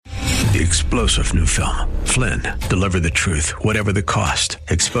The explosive new film, Flynn, deliver the truth, whatever the cost,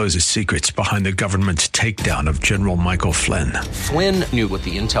 exposes secrets behind the government's takedown of General Michael Flynn. Flynn knew what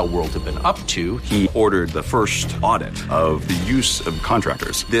the intel world had been up to. He ordered the first audit of the use of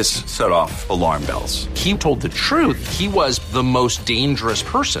contractors. This set off alarm bells. He told the truth. He was the most dangerous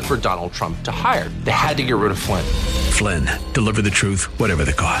person for Donald Trump to hire. They had to get rid of Flynn. Flynn, deliver the truth, whatever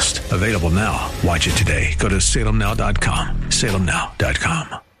the cost. Available now. Watch it today. Go to salemnow.com.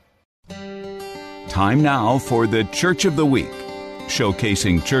 salemnow.com. Time now for the Church of the Week,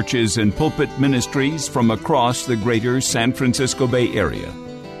 showcasing churches and pulpit ministries from across the greater San Francisco Bay Area.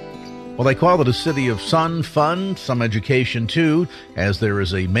 Well, they call it a city of sun, fun, some education too, as there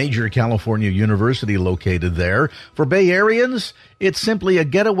is a major California university located there. For Bay Areans, it's simply a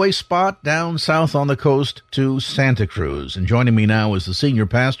getaway spot down south on the coast to Santa Cruz. And joining me now is the senior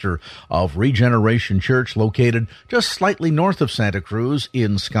pastor of ReGeneration Church, located just slightly north of Santa Cruz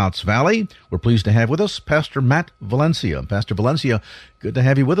in Scotts Valley. We're pleased to have with us Pastor Matt Valencia. Pastor Valencia, good to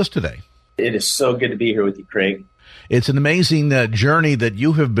have you with us today. It is so good to be here with you, Craig. It's an amazing journey that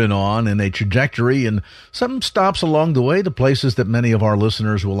you have been on, and a trajectory, and some stops along the way to places that many of our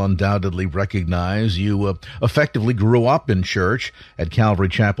listeners will undoubtedly recognize. You effectively grew up in church at Calvary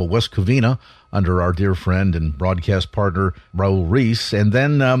Chapel, West Covina, under our dear friend and broadcast partner, Raul Reese. And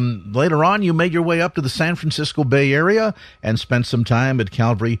then later on, you made your way up to the San Francisco Bay Area and spent some time at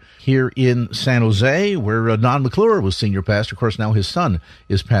Calvary here in San Jose, where Don McClure was senior pastor. Of course, now his son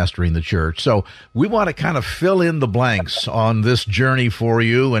is pastoring the church. So we want to kind of fill in the blanks on this journey for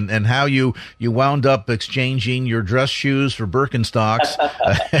you, and how you wound up exchanging your dress shoes for Birkenstocks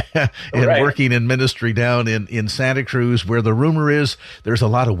and right. working in ministry down in Santa Cruz, where the rumor is there's a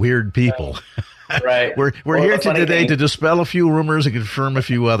lot of weird people. Right. We're here today to dispel a few rumors and confirm a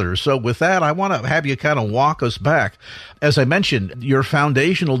few others. So with that, I want to have you kind of walk us back. As I mentioned, your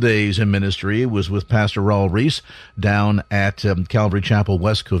foundational days in ministry was with Pastor Raul Reese down at Calvary Chapel,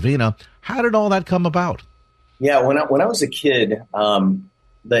 West Covina. How did all that come about? Yeah, when I was a kid,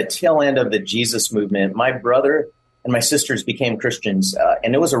 the tail end of the Jesus movement, my brother and my sisters became Christians,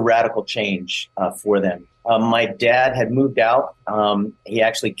 and it was a radical change for them. My dad had moved out. He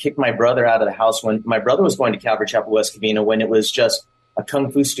actually kicked my brother out of the house when my brother was going to Calvary Chapel, West Covina, when it was just a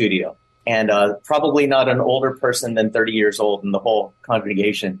kung fu studio, and probably not an older person than 30 years old in the whole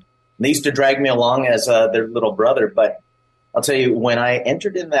congregation. And they used to drag me along as their little brother. But I'll tell you, when I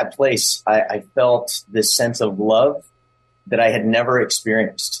entered in that place, I felt this sense of love that I had never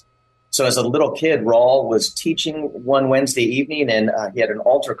experienced. So as a little kid, Raul was teaching one Wednesday evening, and he had an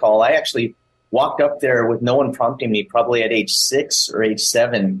altar call. I actually walked up there with no one prompting me, probably at age 6 or age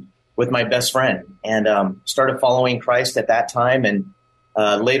 7, with my best friend, and started following Christ at that time. And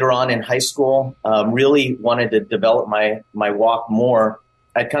later on in high school, really wanted to develop my walk more.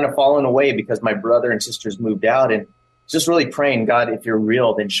 I'd kind of fallen away because my brother and sisters moved out, and just really praying, God, if you're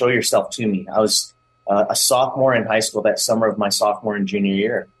real, then show yourself to me. I was a sophomore in high school that summer of my sophomore and junior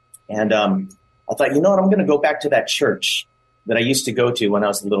year. And I thought, you know what, I'm going to go back to that church that I used to go to when I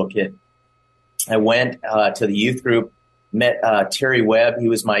was a little kid. I went to the youth group, met Terry Webb. He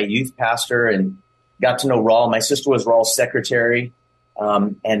was my youth pastor, and got to know Raul. My sister was Raul's secretary,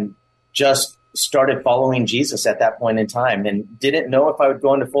 and just started following Jesus at that point in time, and didn't know if I would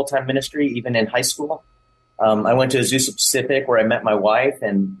go into full-time ministry even in high school. I went to Azusa Pacific, where I met my wife,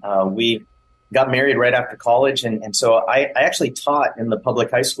 and we got married right after college. And so I actually taught in the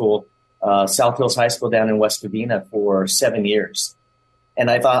public high school, South Hills High School down in West Covina, for 7 years. And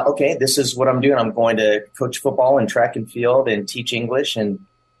I thought, okay, this is what I'm doing. I'm going to coach football and track and field and teach English. And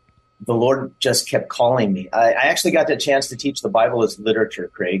the Lord just kept calling me. I actually got the chance to teach the Bible as literature,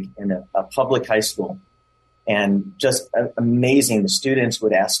 Craig, in a public high school. And just amazing. The students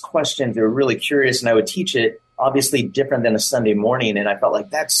would ask questions. They were really curious, and I would teach it, obviously different than a Sunday morning. And I felt like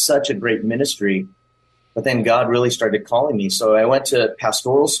that's such a great ministry. But then God really started calling me. So I went to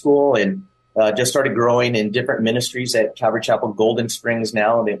pastoral school and just started growing in different ministries at Calvary Chapel, Golden Springs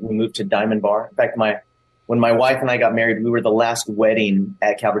now. We moved to Diamond Bar. In fact, when my wife and I got married, we were the last wedding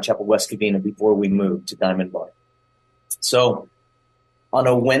at Calvary Chapel, West Covina before we moved to Diamond Bar. So on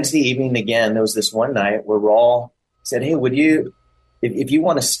a Wednesday evening, again, there was this one night where Raul said, hey, would you, if you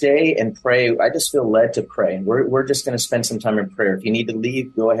want to stay and pray, I just feel led to pray. We're just going to spend some time in prayer. If you need to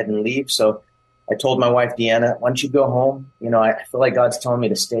leave, go ahead and leave. So I told my wife, Deanna, why don't you go home? You know, I feel like God's telling me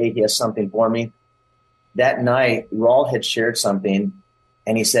to stay. He has something for me. That night, Raul had shared something,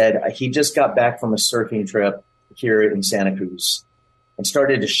 and he said he just got back from a surfing trip here in Santa Cruz and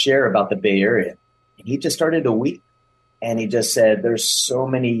started to share about the Bay Area. And he just started to weep. And he just said, there's so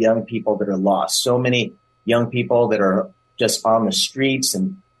many young people that are lost, so many young people that are just on the streets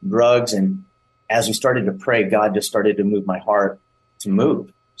and drugs. And as we started to pray, God just started to move my heart to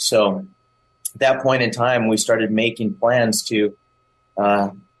move. So at that point in time, we started making plans to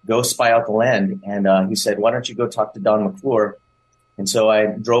go spy out the land. And he said, why don't you go talk to Don McClure? And so I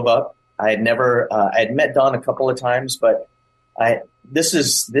drove up. I had met Don a couple of times, but this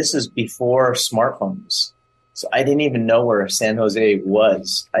is before smartphones. So I didn't even know where San Jose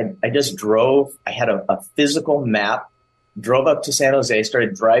was. I just drove. I had a physical map, drove up to San Jose,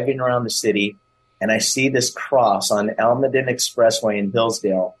 started driving around the city, and I see this cross on Almaden Expressway in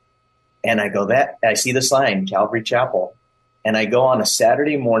Hillsdale. And I see the sign, Calvary Chapel. And I go on a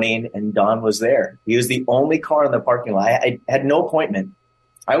Saturday morning, and Don was there. He was the only car in the parking lot. I had no appointment.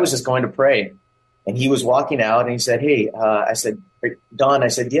 I was just going to pray. And he was walking out, and he said, hey, I said, Don, I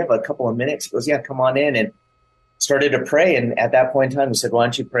said, do you have a couple of minutes? He goes, yeah, come on in. And started to pray. And at that point in time, he said, why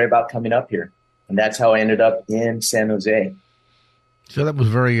don't you pray about coming up here? And that's how I ended up in San Jose. So that was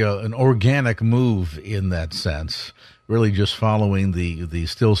very an organic move in that sense, really just following the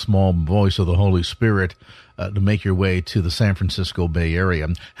still small voice of the Holy Spirit to make your way to the San Francisco Bay Area.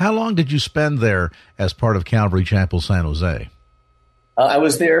 How long did you spend there as part of Calvary Chapel San Jose? I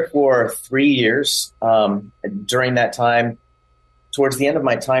was there for 3 years. During that time, towards the end of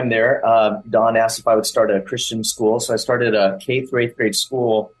my time there, Don asked if I would start a Christian school. So I started a K through 8th grade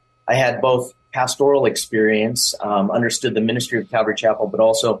school. I had both pastoral experience, understood the ministry of Calvary Chapel, but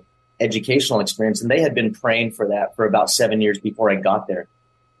also educational experience. And they had been praying for that for about 7 years before I got there.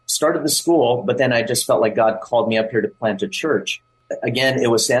 Started the school, but then I just felt like God called me up here to plant a church. Again, it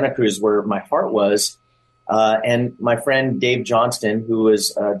was Santa Cruz where my heart was. And my friend Dave Johnston, who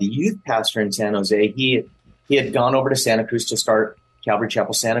was the youth pastor in San Jose, he had gone over to Santa Cruz to start Calvary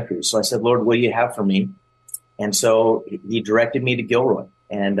Chapel Santa Cruz. So I said, Lord, what do you have for me? And so he directed me to Gilroy.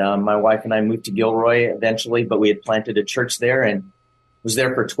 And my wife and I moved to Gilroy eventually, but we had planted a church there and was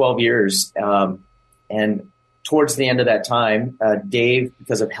there for 12 years. And towards the end of that time, Dave,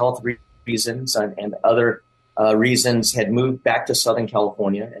 because of health reasons and other reasons, had moved back to Southern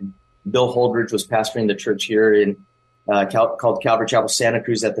California. And Bill Holdridge was pastoring the church here in called Calvary Chapel Santa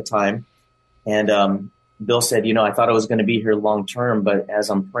Cruz at the time. And Bill said, I thought I was going to be here long term, but as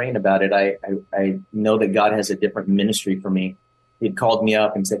I'm praying about it, I know that God has a different ministry for me. He'd called me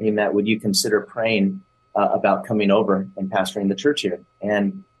up and said, hey, Matt, would you consider praying about coming over and pastoring the church here?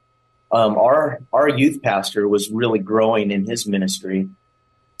 And our youth pastor was really growing in his ministry.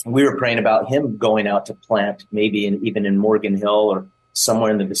 We were praying about him going out to plant, maybe even in Morgan Hill or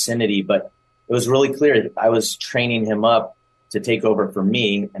somewhere in the vicinity. But it was really clear that I was training him up to take over for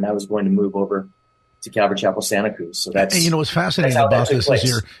me, and I was going to move over to Calvary Chapel Santa Cruz. So that's, and what's fascinating about this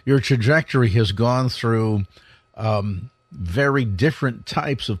is your trajectory has gone through very different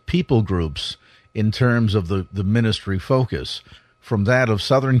types of people groups in terms of the ministry focus, from that of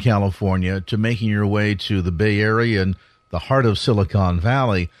Southern California to making your way to the Bay Area and the heart of Silicon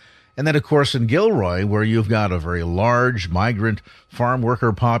Valley. And then, of course, in Gilroy, where you've got a very large migrant farm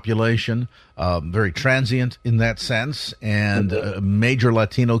worker population, very transient in that sense, and a major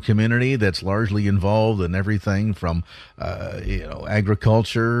Latino community that's largely involved in everything from,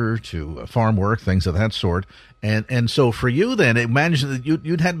 agriculture to farm work, things of that sort. And so for you then, it managed that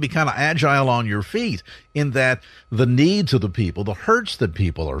you'd had to be kind of agile on your feet in that the needs of the people, the hurts that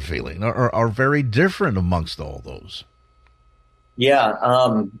people are feeling are very different amongst all those.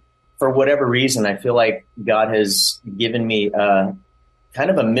 Yeah. For whatever reason, I feel like God has given me kind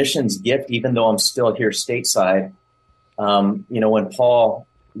of a missions gift, even though I'm still here stateside. When Paul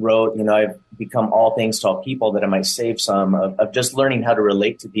wrote, I've become all things to all people that I might save some, of just learning how to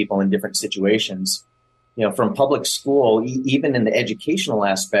relate to people in different situations, from public school, even in the educational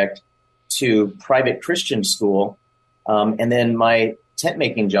aspect, to private Christian school. And then my tent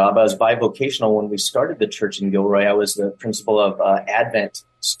making job, I was bivocational when we started the church in Gilroy. I was the principal of Advent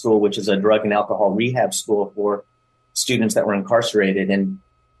School, which is a drug and alcohol rehab school for students that were incarcerated. And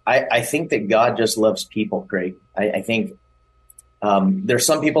I think that God just loves people, Craig. I think there's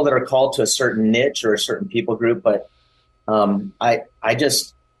some people that are called to a certain niche or a certain people group, but I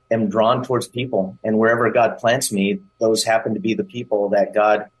just am drawn towards people. And wherever God plants me, those happen to be the people that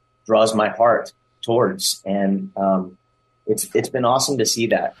God draws my heart towards. And it's been awesome to see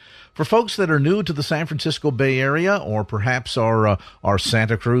that. For folks that are new to the San Francisco Bay Area, or perhaps are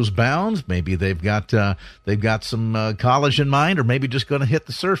Santa Cruz bound, maybe they've got some college in mind, or maybe just going to hit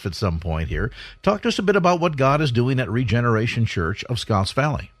the surf at some point here. Talk to us a bit about what God is doing at ReGeneration Church of Scotts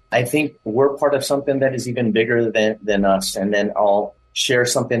Valley. I think we're part of something that is even bigger than us, and then I'll share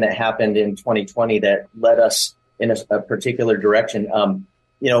something that happened in 2020 that led us in a particular direction. I'm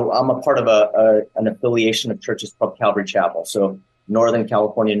a part of an affiliation of churches called Calvary Chapel. So Northern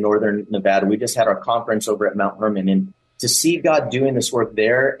California, Northern Nevada. We just had our conference over at Mount Hermon, and to see God doing this work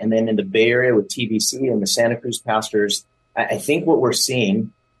there, and then in the Bay Area with TBC and the Santa Cruz pastors, I think what we're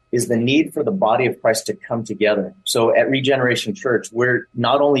seeing is the need for the body of Christ to come together. So at ReGeneration Church, we're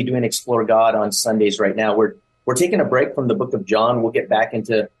not only doing Explore God on Sundays right now, we're taking a break from the book of John. We'll get back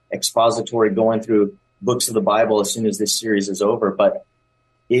into expository, going through books of the Bible as soon as this series is over. But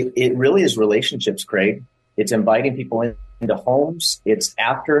it really is relationships, Craig. It's inviting people into homes. It's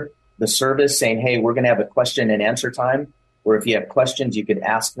after the service saying, hey, we're going to have a question and answer time, or if you have questions, you could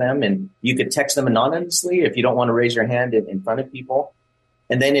ask them, and you could text them anonymously if you don't want to raise your hand in front of people.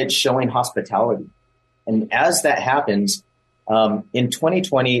 And then it's showing hospitality. And as that happens, in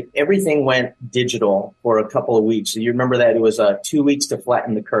 2020, everything went digital for a couple of weeks. So you remember that it was 2 weeks to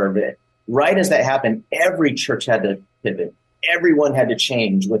flatten the curve. Right as that happened, every church had to pivot. Everyone had to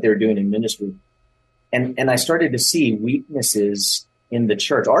change what they were doing in ministry. And I started to see weaknesses in the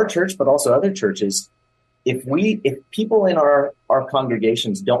church, our church, but also other churches. If people in our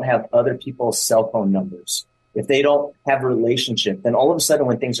congregations don't have other people's cell phone numbers, if they don't have a relationship, then all of a sudden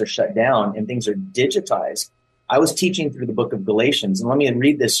when things are shut down and things are digitized, I was teaching through the book of Galatians. And let me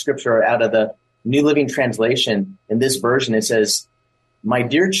read this scripture out of the New Living Translation. In this version, it says, my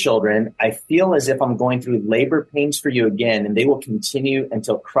dear children, I feel as if I'm going through labor pains for you again, and they will continue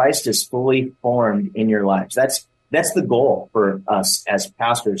until Christ is fully formed in your lives. That's the goal for us as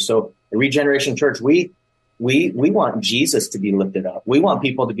pastors. So at ReGeneration Church, we want Jesus to be lifted up. We want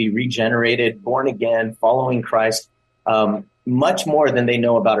people to be regenerated, born again, following Christ, much more than they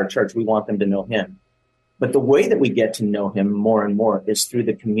know about our church. We want them to know him. But the way that we get to know him more and more is through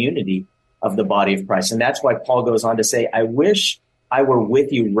the community of the body of Christ. And that's why Paul goes on to say, I wish I were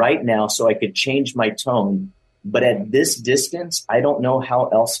with you right now so I could change my tone. But at this distance, I don't know how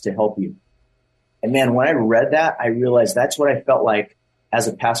else to help you. And man, when I read that, I realized that's what I felt like as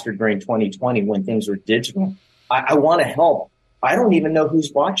a pastor during 2020 when things were digital. I want to help. I don't even know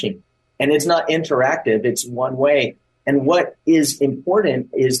who's watching. And it's not interactive. It's one way. And what is important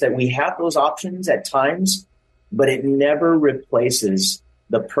is that we have those options at times, but it never replaces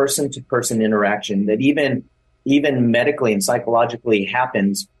the person-to-person interaction that even medically and psychologically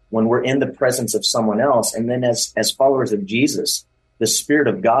happens when we're in the presence of someone else. And then as followers of Jesus, the Spirit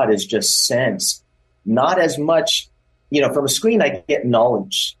of God is just sensed. Not as much, from a screen, I get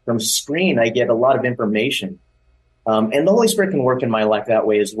knowledge. From a screen, I get a lot of information. And the Holy Spirit can work in my life that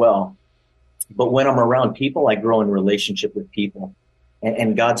way as well. But when I'm around people, I grow in relationship with people.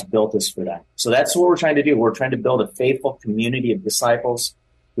 And God's built us for that. So that's what we're trying to do. We're trying to build a faithful community of disciples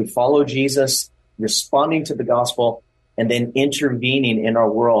who follow Jesus, responding to the gospel, and then intervening in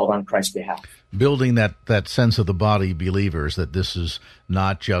our world on Christ's behalf. Building that sense of the body believers, that this is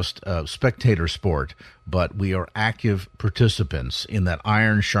not just a spectator sport, but we are active participants in that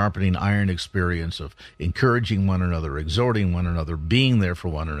iron sharpening iron experience of encouraging one another, exhorting one another, being there for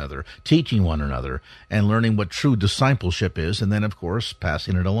one another, teaching one another, and learning what true discipleship is, and then, of course,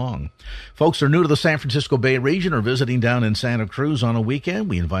 passing it along. Folks are new to the San Francisco Bay region or visiting down in Santa Cruz on a weekend,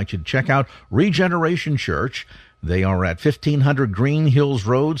 we invite you to check out ReGeneration Church. They are at 1500 Green Hills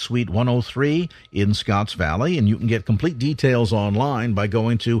Road, Suite 103 in Scotts Valley, and you can get complete details online by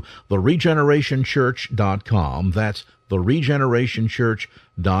going to theregenerationchurch.com. That's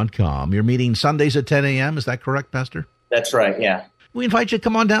theregenerationchurch.com. You're meeting Sundays at 10 a.m., is that correct, Pastor? That's right, yeah. We invite you to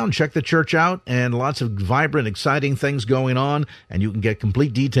come on down, check the church out, and lots of vibrant, exciting things going on, and you can get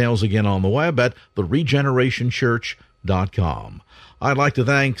complete details again on the web at theregenerationchurch.com. I'd like to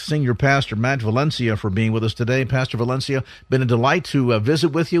thank Senior Pastor Matt Valencia for being with us today. Pastor Valencia, been a delight to visit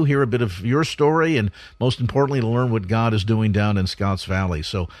with you, hear a bit of your story, and most importantly, to learn what God is doing down in Scotts Valley.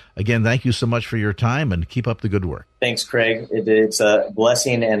 So, again, thank you so much for your time, and keep up the good work. Thanks, Craig. It's a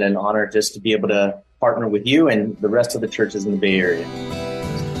blessing and an honor just to be able to partner with you and the rest of the churches in the Bay Area.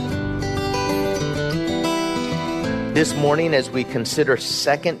 This morning, as we consider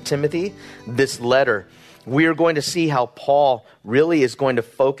 2 Timothy, this letter, we are going to see how Paul really is going to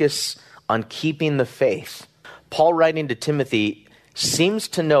focus on keeping the faith. Paul, writing to Timothy, seems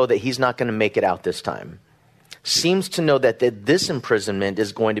to know that he's not going to make it out this time. Seems to know that this imprisonment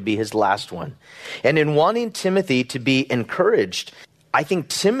is going to be his last one. And in wanting Timothy to be encouraged, I think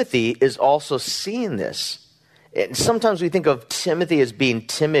Timothy is also seeing this. And sometimes we think of Timothy as being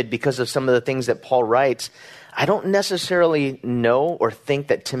timid because of some of the things that Paul writes. I don't necessarily know or think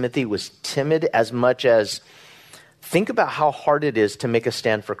that Timothy was timid as much as think about how hard it is to make a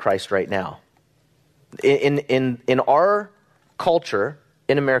stand for Christ right now. In our culture,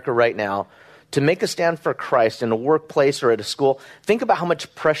 in America right now, to make a stand for Christ in a workplace or at a school, think about how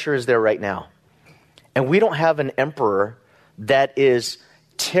much pressure is there right now. And we don't have an emperor that is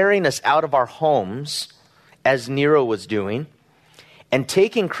tearing us out of our homes, as Nero was doing, and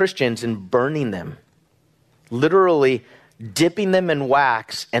taking Christians and burning them, literally dipping them in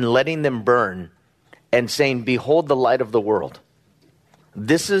wax and letting them burn and saying, "Behold the light of the world."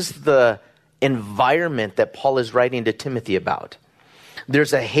 This is the environment that Paul is writing to Timothy about.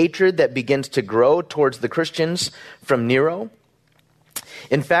 There's a hatred that begins to grow towards the Christians from Nero.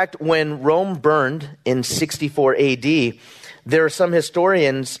 In fact, when Rome burned in 64 AD, there are some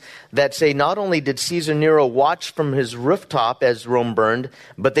historians that say not only did Caesar Nero watch from his rooftop as Rome burned,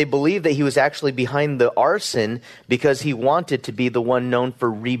 but they believe that he was actually behind the arson because he wanted to be the one known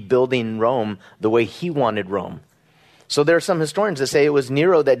for rebuilding Rome the way he wanted Rome. So there are some historians that say it was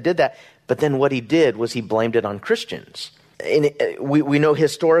Nero that did that, but then what he did was he blamed it on Christians. And we know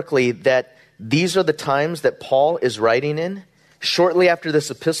historically that these are the times that Paul is writing in. Shortly after this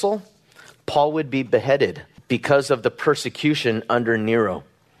epistle, Paul would be beheaded because of the persecution under Nero.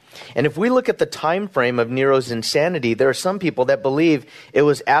 And if we look at the time frame of Nero's insanity, there are some people that believe it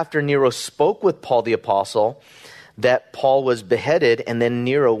was after Nero spoke with Paul the apostle that Paul was beheaded, and then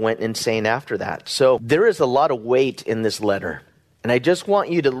Nero went insane after that. So there is a lot of weight in this letter. And I just want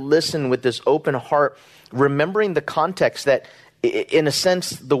you to listen with this open heart, remembering the context that, in a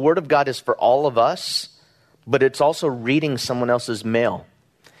sense, the Word of God is for all of us, but it's also reading someone else's mail.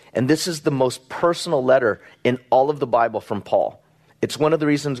 And this is the most personal letter in all of the Bible from Paul. It's one of the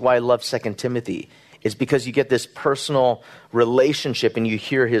reasons why I love 2 Timothy, is because you get this personal relationship and you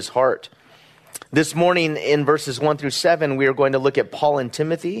hear his heart. This morning in verses 1 through 7, we are going to look at Paul and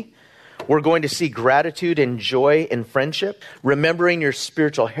Timothy. We're going to see gratitude and joy in friendship, remembering your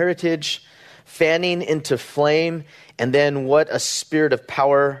spiritual heritage, fanning into flame, and then what a spirit of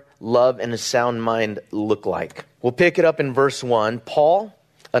power, love, and a sound mind look like. We'll pick it up in verse 1. Paul,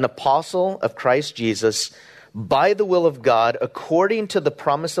 an apostle of Christ Jesus, by the will of God, according to the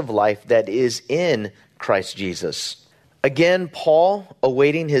promise of life that is in Christ Jesus. Again, Paul,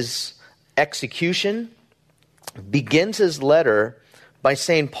 awaiting his execution, begins his letter by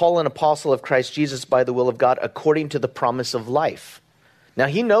saying, Paul, an apostle of Christ Jesus, by the will of God, according to the promise of life. Now,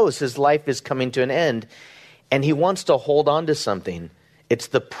 he knows his life is coming to an end, and he wants to hold on to something. It's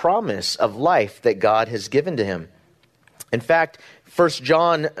the promise of life that God has given to him. In fact, 1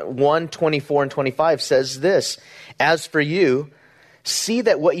 John 1, 24 and 25 says this, "As for you, see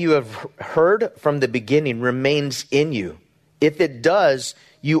that what you have heard from the beginning remains in you. If it does,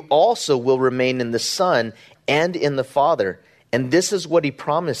 you also will remain in the Son and in the Father. And this is what he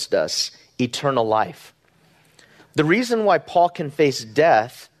promised us, eternal life." The reason why Paul can face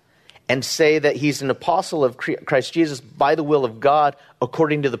death and say that he's an apostle of Christ Jesus by the will of God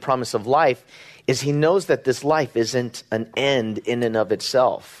according to the promise of life is he knows that this life isn't an end in and of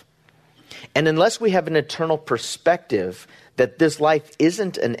itself. And unless we have an eternal perspective that this life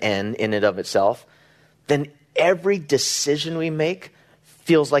isn't an end in and of itself, then every decision we make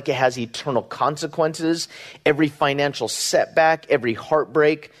feels like it has eternal consequences, every financial setback, every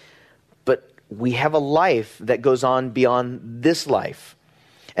heartbreak. But we have a life that goes on beyond this life.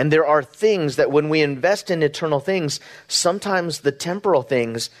 And there are things that when we invest in eternal things, sometimes the temporal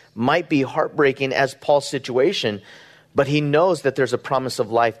things might be heartbreaking as Paul's situation, but he knows that there's a promise of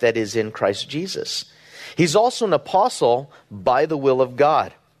life that is in Christ Jesus. He's also an apostle by the will of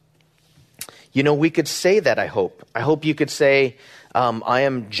God. You know, we could say that, I hope. I hope you could say, I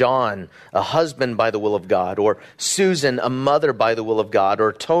am John, a husband by the will of God, or Susan, a mother by the will of God,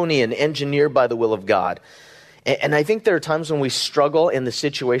 or Tony, an engineer by the will of God. And I think there are times when we struggle in the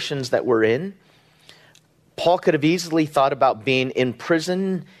situations that we're in. Paul could have easily thought about being in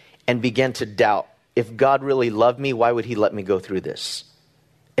prison and began to doubt, if God really loved me, why would he let me go through this?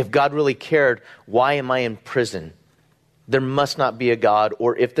 If God really cared, why am I in prison? There must not be a God,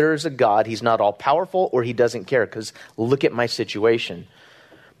 or if there is a God, he's not all powerful or he doesn't care, because look at my situation.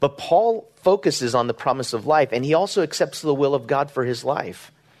 But Paul focuses on the promise of life, and he also accepts the will of God for his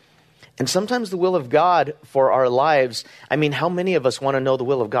life. And sometimes the will of God for our lives, I mean, how many of us want to know the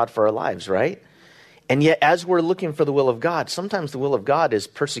will of God for our lives, right? And yet, as we're looking for the will of God, sometimes the will of God is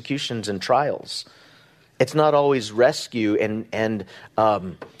persecutions and trials. It's not always rescue and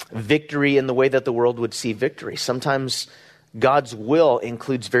victory in the way that the world would see victory. Sometimes God's will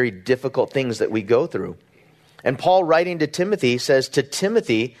includes very difficult things that we go through. And Paul, writing to Timothy, says to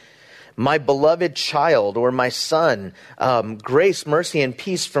Timothy, my beloved child, or my son, grace, mercy, and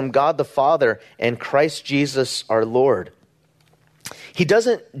peace from God the Father and Christ Jesus our Lord. He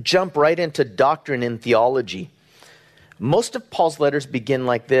doesn't jump right into doctrine and theology. Most of Paul's letters begin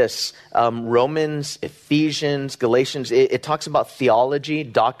like this. Romans, Ephesians, Galatians, it talks about theology,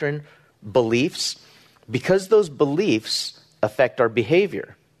 doctrine, beliefs. Because those beliefs affect our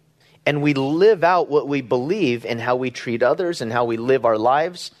behavior. And we live out what we believe in how we treat others and how we live our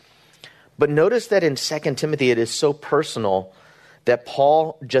lives. But notice that in 2 Timothy, it is so personal that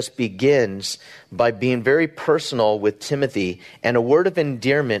Paul just begins by being very personal with Timothy and a word of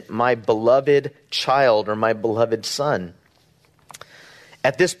endearment, my beloved child or my beloved son.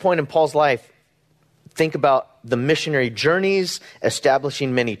 At this point in Paul's life, think about the missionary journeys,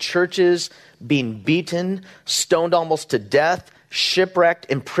 establishing many churches, being beaten, stoned almost to death, shipwrecked,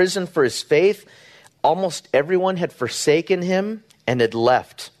 imprisoned for his faith. Almost everyone had forsaken him and had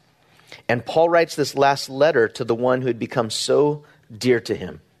left. And Paul writes this last letter to the one who had become so dear to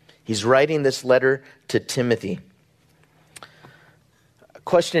him. He's writing this letter to Timothy.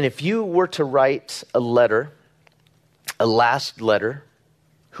 Question, if you were to write a letter, a last letter,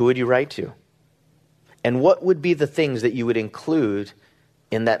 who would you write to? And what would be the things that you would include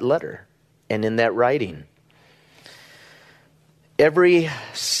in that letter and in that writing? Every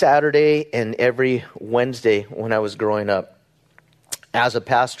Saturday and every Wednesday when I was growing up, as a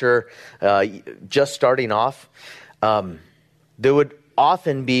pastor, just starting off, there would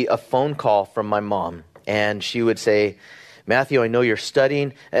often be a phone call from my mom. And she would say, Matthew, I know you're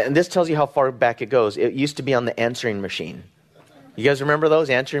studying. And this tells you how far back it goes. It used to be on the answering machine. You guys remember those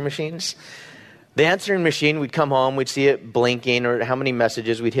answering machines? The answering machine, we'd come home, we'd see it blinking or how many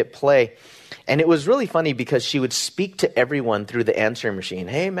messages, we'd hit play. And it was really funny because she would speak to everyone through the answering machine.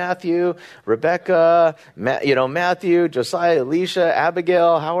 Hey, Matthew, Rebecca, Matthew, Josiah, Alicia,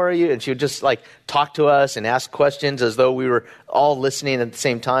 Abigail, how are you? And she would just like talk to us and ask questions as though we were all listening at the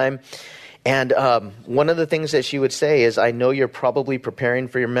same time. And one of the things that she would say is, I know you're probably preparing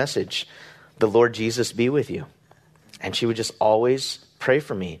for your message. The Lord Jesus be with you. And she would just always pray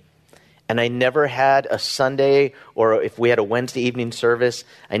for me. And I never had a Sunday, or if we had a Wednesday evening service,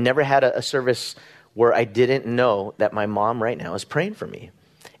 I never had a service where I didn't know that my mom right now is praying for me.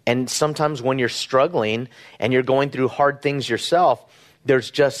 And sometimes when you're struggling and you're going through hard things yourself,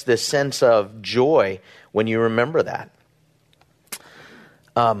 there's just this sense of joy when you remember that.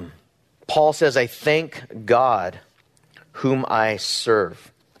 Paul says, I thank God whom I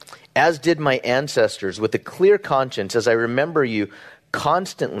serve, as did my ancestors, with a clear conscience, as I remember you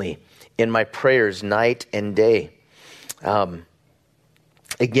constantly in my prayers night and day.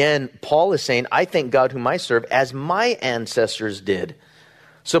 Again, Paul is saying, I thank God whom I serve as my ancestors did.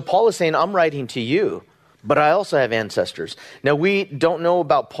 So Paul is saying, I'm writing to you, but I also have ancestors. Now, we don't know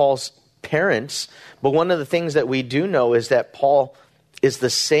about Paul's parents, but one of the things that we do know is that Paul is the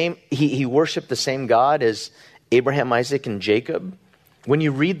same, he worshiped the same God as Abraham, Isaac, and Jacob. When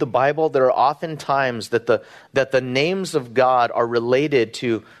you read the Bible, there are often times that the names of God are related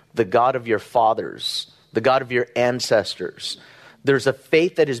to the God of your fathers, the God of your ancestors. There's a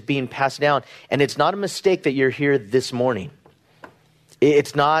faith that is being passed down, and it's not a mistake that you're here this morning.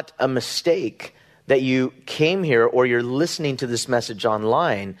 It's not a mistake that you came here or you're listening to this message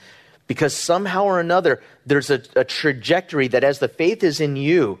online, because somehow or another, there's a trajectory that as the faith is in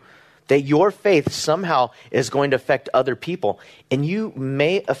you, that your faith somehow is going to affect other people. And you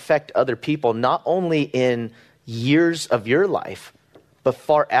may affect other people not only in years of your life, but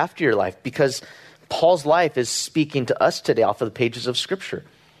far after your life, because Paul's life is speaking to us today off of the pages of Scripture.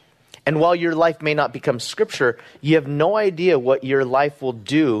 And while your life may not become Scripture, you have no idea what your life will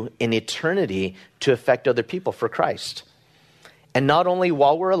do in eternity to affect other people for Christ. And not only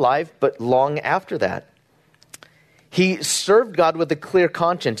while we're alive, but long after that. He served God with a clear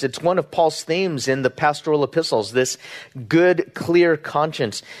conscience. It's one of Paul's themes in the pastoral epistles, this good, clear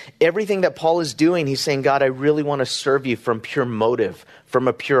conscience. Everything that Paul is doing, he's saying, God, I really want to serve you from pure motive, from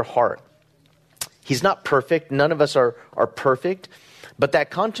a pure heart. He's not perfect. None of us are perfect. But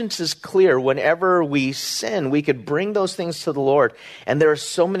that conscience is clear. Whenever we sin, we could bring those things to the Lord. And there are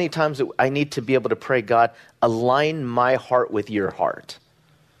so many times that I need to be able to pray, God, align my heart with your heart.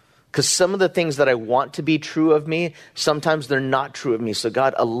 Because some of the things that I want to be true of me, sometimes they're not true of me. So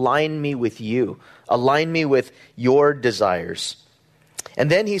God, align me with you. Align me with your desires. And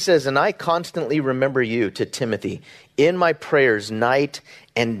then he says, and I constantly remember you, to Timothy, in my prayers night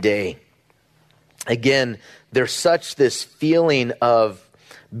and day. Again, there's such this feeling of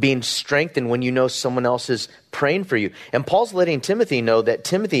being strengthened when you know someone else is praying for you. And Paul's letting Timothy know that,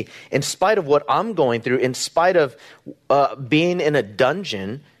 Timothy, in spite of what I'm going through, in spite of being in a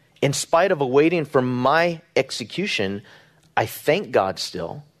dungeon, in spite of awaiting for my execution, I thank God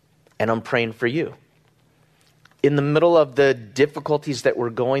still, and I'm praying for you. In the middle of the difficulties that we're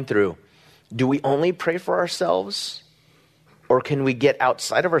going through, do we only pray for ourselves? Or can we get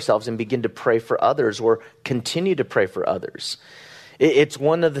outside of ourselves and begin to pray for others, or continue to pray for others? It's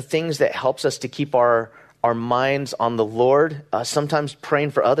one of the things that helps us to keep our our minds on the Lord, sometimes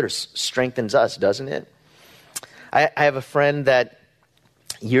praying for others strengthens us, doesn't it? I have a friend that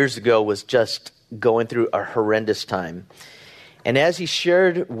years ago was just going through a horrendous time. And as he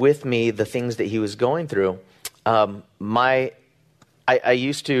shared with me the things that he was going through, I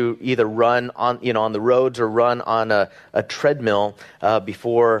used to either run on the roads or run on a treadmill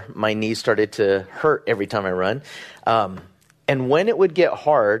before my knees started to hurt every time I run. And when it would get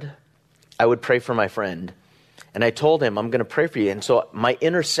hard, I would pray for my friend. And I told him, I'm going to pray for you. And so my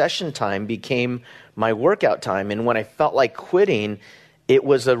intercession time became my workout time. And when I felt like quitting, it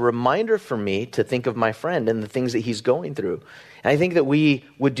was a reminder for me to think of my friend and the things that he's going through. And I think that we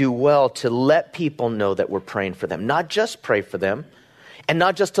would do well to let people know that we're praying for them, not just pray for them, and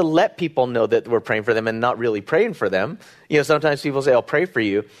not just to let people know that we're praying for them and not really praying for them. Sometimes people say, I'll pray for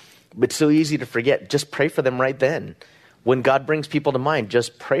you, but it's so easy to forget. Just pray for them right then. When God brings people to mind,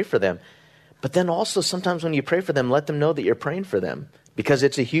 just pray for them. But then also sometimes when you pray for them, let them know that you're praying for them, because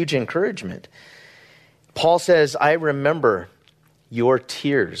it's a huge encouragement. Paul says, I remember your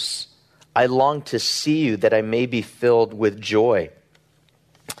tears. I long to see you that I may be filled with joy.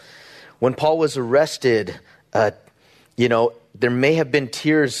 When Paul was arrested, there may have been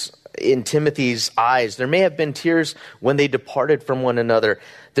tears in Timothy's eyes. There may have been tears when they departed from one another.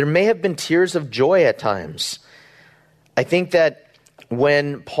 There may have been tears of joy at times. I think that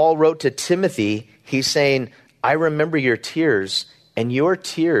when Paul wrote to Timothy, he's saying, I remember your tears, and your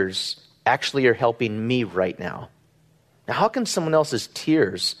tears actually are helping me right now. Now, how can someone else's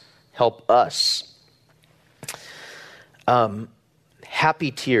tears help us?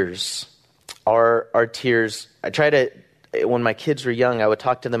 Happy tears are tears. When my kids were young, I would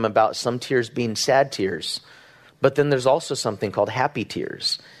talk to them about some tears being sad tears. But then there's also something called happy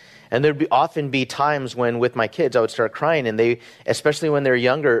tears. And there'd often be times when with my kids, I would start crying, and they, especially when they're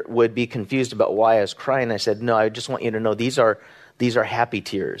younger, would be confused about why I was crying. I said, no, I just want you to know these are happy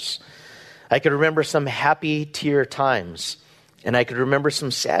tears. I could remember some happy tear times, and I could remember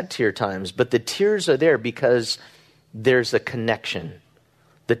some sad tear times, but the tears are there because there's a connection.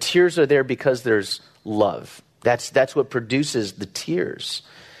 The tears are there because there's love. That's what produces the tears.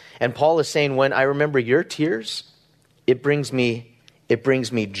 And Paul is saying, when I remember your tears, it brings me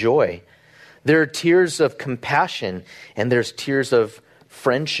joy. There are tears of compassion, and there's tears of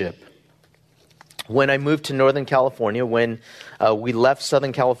friendship. When I moved to Northern California, when we left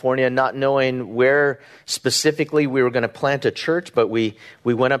Southern California, not knowing where specifically we were going to plant a church, but we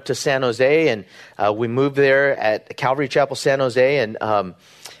went up to San Jose, and we moved there at Calvary Chapel, San Jose. And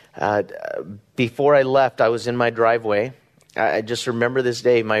before I left, I was in my driveway. I just remember this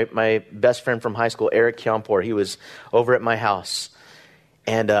day. My best friend from high school, Eric Kyampor, he was over at my house.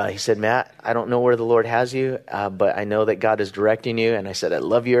 And he said, Matt, I don't know where the Lord has you, but I know that God is directing you. And I said, I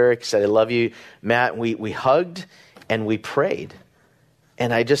love you, Eric. He said, I love you, Matt. We hugged and we prayed.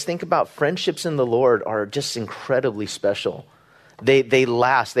 And I just think about friendships in the Lord are just incredibly special. They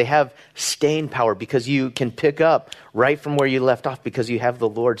last. They have staying power because you can pick up right from where you left off because you have the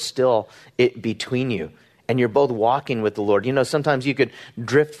Lord still between you. And you're both walking with the Lord. Sometimes you could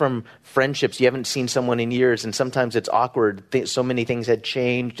drift from friendships. You haven't seen someone in years, and sometimes it's awkward. So many things had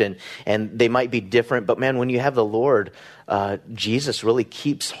changed, and they might be different. But man, when you have the Lord, Jesus really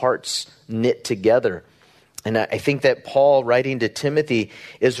keeps hearts knit together. And I think that Paul, writing to Timothy,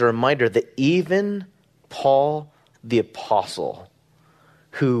 is a reminder that even Paul the apostle,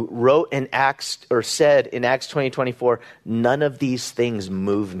 who wrote in Acts, or said in Acts 20:24, none of these things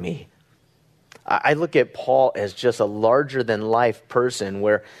move me. I look at Paul as just a larger than life person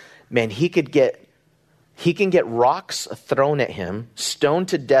where, man, he can get rocks thrown at him, stoned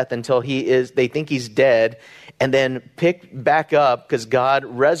to death until they think he's dead, and then picked back up because God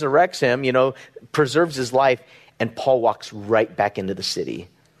resurrects him, preserves his life, and Paul walks right back into the city.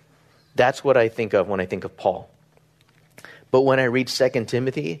 That's what I think of when I think of Paul. But when I read 2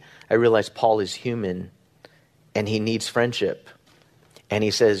 Timothy, I realize Paul is human and he needs friendship. And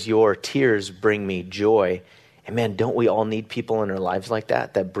he says, your tears bring me joy. And man, don't we all need people in our lives like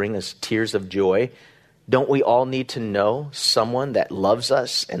that bring us tears of joy? Don't we all need to know someone that loves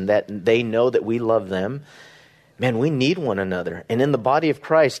us and that they know that we love them? Man, we need one another. And in the body of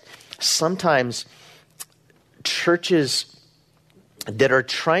Christ, sometimes churches that are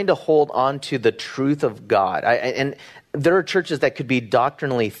trying to hold on to the truth of God, and there are churches that could be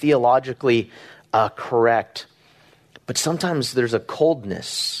doctrinally, theologically correct, but sometimes there's a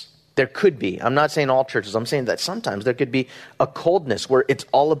coldness. There could be. I'm not saying all churches. I'm saying that sometimes there could be a coldness where it's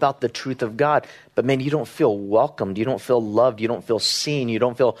all about the truth of God. But man, you don't feel welcomed. You don't feel loved. You don't feel seen. You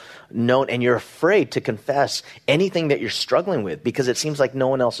don't feel known. And you're afraid to confess anything that you're struggling with because it seems like no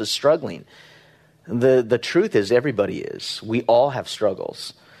one else is struggling. The truth is everybody is. We all have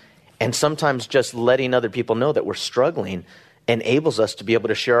struggles. And sometimes just letting other people know that we're struggling enables us to be able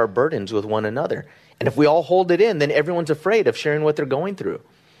to share our burdens with one another. And if we all hold it in, then everyone's afraid of sharing what they're going through.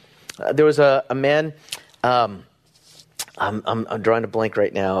 There was a man, I'm drawing a blank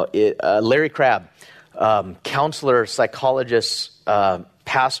right now, Larry Crabb, counselor, psychologist,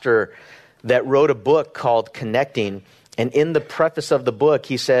 pastor, that wrote a book called Connecting. And in the preface of the book,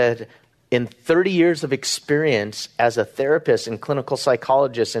 he said, in 30 years of experience as a therapist and clinical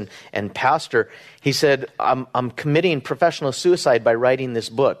psychologist and pastor, he said, I'm committing professional suicide by writing this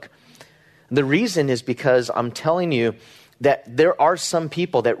book. The reason is because I'm telling you that there are some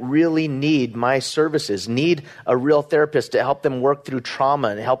people that really need my services, need a real therapist to help them work through trauma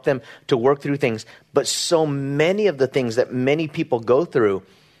and help them to work through things. But so many of the things that many people go through,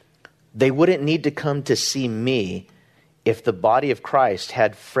 they wouldn't need to come to see me if the body of Christ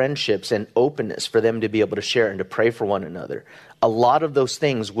had friendships and openness for them to be able to share and to pray for one another. A lot of those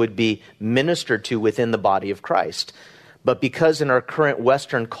things would be ministered to within the body of Christ. But because in our current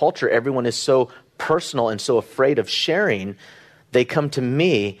Western culture, everyone is so personal and so afraid of sharing, they come to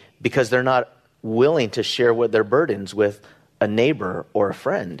me because they're not willing to share what their burdens with a neighbor or a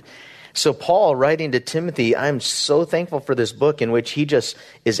friend. So Paul, writing to Timothy, I'm so thankful for this book in which he just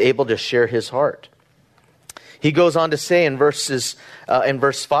is able to share his heart. He goes on to say in verse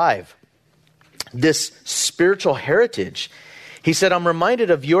 5, this spiritual heritage, he said, I'm reminded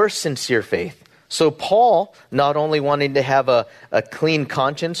of your sincere faith. So Paul, not only wanting to have a clean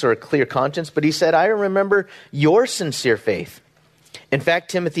conscience or a clear conscience, but he said, I remember your sincere faith. In fact,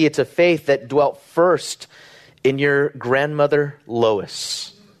 Timothy, it's a faith that dwelt first in your grandmother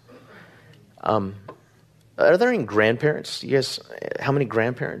Lois. Are there any grandparents? Yes. How many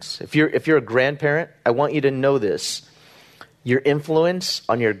grandparents? If you're a grandparent, I want you to know this. Your influence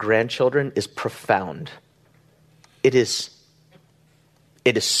on your grandchildren is profound. It is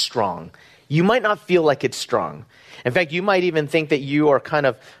strong. You might not feel like it's strong. In fact, you might even think that you are kind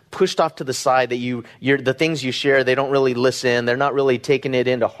of pushed off to the side, that the things you share, they don't really listen. They're not really taking it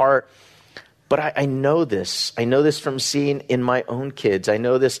into heart. But I know this. I know this from seeing in my own kids. I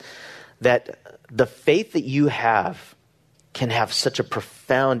know this, that the faith that you have can have such a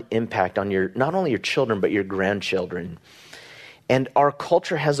profound impact on not only your children, but your grandchildren. And our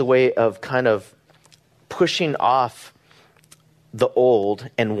culture has a way of kind of pushing off the old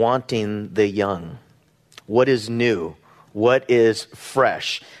and wanting the young. What is new? What is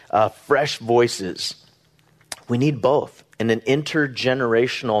fresh? Fresh voices. We need both. In an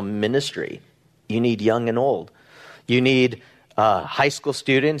intergenerational ministry, you need young and old. You need high school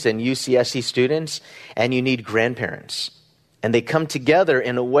students and UCSC students, and you need grandparents. And they come together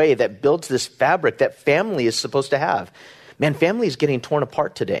in a way that builds this fabric that family is supposed to have. Man, family is getting torn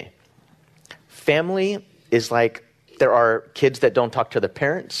apart today. Family is like, there are kids that don't talk to their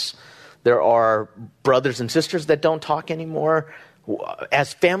parents. There are brothers and sisters that don't talk anymore.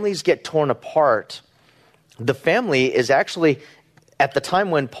 As families get torn apart, the family is actually, at the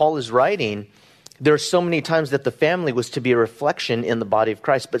time when Paul is writing, there are so many times that the family was to be a reflection in the body of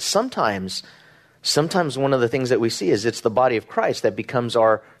Christ. But sometimes one of the things that we see is it's the body of Christ that becomes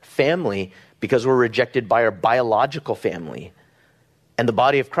our family because we're rejected by our biological family. And the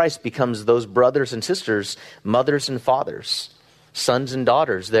body of Christ becomes those brothers and sisters, mothers and fathers, sons and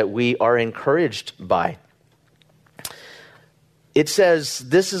daughters that we are encouraged by. It says,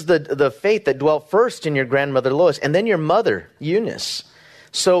 this is the faith that dwelt first in your grandmother Lois, and then your mother, Eunice.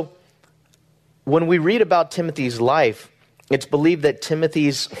 So when we read about Timothy's life, it's believed that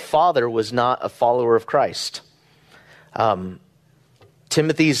Timothy's father was not a follower of Christ.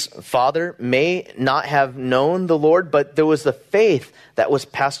 Timothy's father may not have known the Lord, but there was the faith that was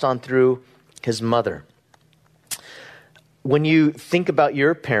passed on through his mother. When you think about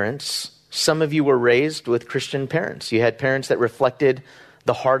your parents, some of you were raised with Christian parents. You had parents that reflected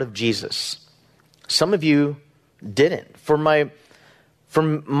the heart of Jesus. Some of you didn't. From my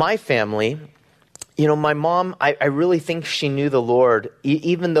family, my mom, I really think she knew the Lord,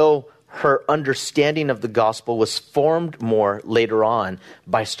 even though her understanding of the gospel was formed more later on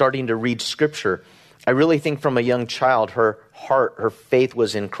by starting to read scripture. I really think from a young child, her heart, her faith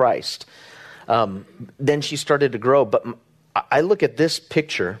was in Christ. Then she started to grow. But I look at this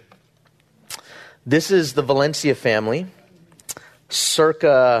picture. This is the Valencia family,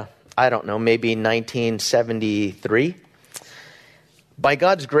 circa, maybe 1973. By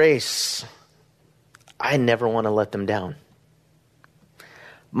God's grace, I never want to let them down.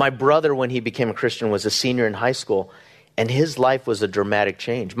 My brother, when he became a Christian, was a senior in high school, and his life was a dramatic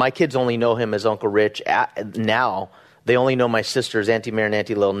change. My kids only know him as Uncle Rich now. They only know my sisters, Auntie Mary and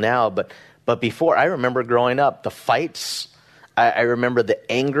Auntie Lil, now, but But before, I remember growing up, the fights, I remember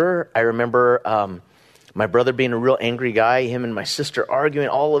the anger. I remember my brother being a real angry guy, him and my sister arguing,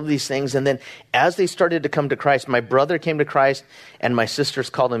 all of these things. And then as they started to come to Christ, my brother came to Christ and my sisters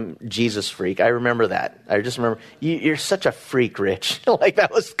called him Jesus freak. I remember that. I just remember, you're such a freak, Rich. Like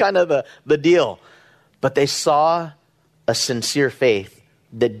that was kind of the deal. But they saw a sincere faith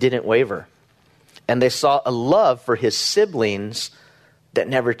that didn't waver. And they saw a love for his siblings that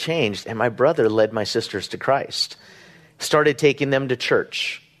never changed. And my brother led my sisters to Christ, started taking them to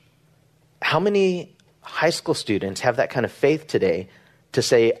church. How many high school students have that kind of faith today to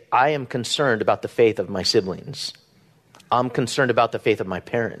say, I am concerned about the faith of my siblings. I'm concerned about the faith of my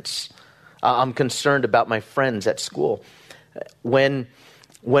parents. I'm concerned about my friends at school. When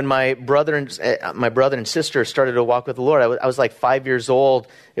my brother and sister started to walk with the Lord, I was like 5 years old.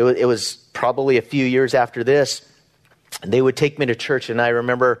 It was probably a few years after this. They would take me to church, and I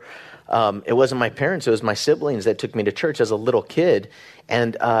remember it wasn't my parents, it was my siblings that took me to church as a little kid.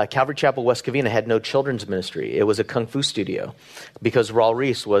 And Calvary Chapel, West Covina had no children's ministry. It was a Kung Fu studio because Raul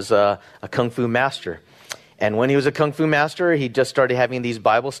Reese was a Kung Fu master. And when he was a Kung Fu master, he just started having these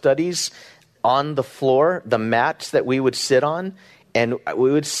Bible studies on the floor, the mats that we would sit on, and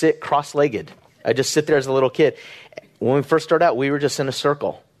we would sit cross-legged. I just sit there as a little kid. When we first started out, we were just in a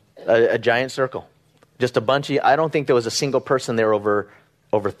circle, a giant circle. Just a bunch of, I don't think there was a single person there over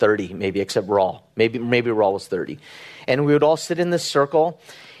 30, maybe, except Raul. Maybe Raul was 30. And we would all sit in this circle.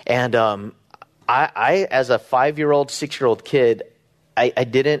 And I, as a 5-year-old, 6-year-old kid, I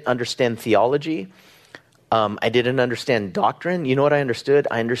didn't understand theology. I didn't understand doctrine. You know what I understood?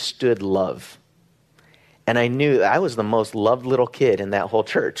 I understood love. And I knew that I was the most loved little kid in that whole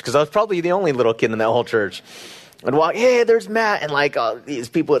church, because I was probably the only little kid in that whole church. I'd walk, hey, there's Matt, and like these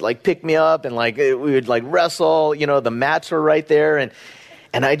people would like pick me up, and like we would like wrestle. You know, the mats were right there, and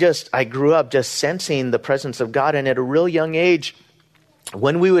I grew up just sensing the presence of God. And at a real young age,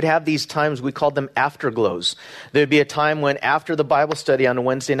 when we would have these times, we called them afterglows. There'd be a time when after the Bible study on a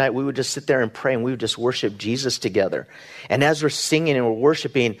Wednesday night, we would just sit there and pray, and we would just worship Jesus together. And as we're singing and we're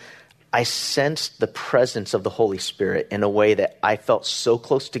worshiping, I sensed the presence of the Holy Spirit in a way that I felt so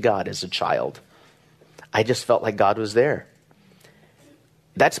close to God as a child. I just felt like God was there.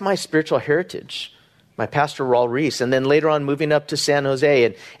 That's my spiritual heritage. My pastor, Raul Reese, and then later on moving up to San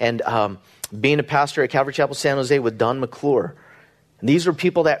Jose and being a pastor at Calvary Chapel San Jose with Don McClure. And these were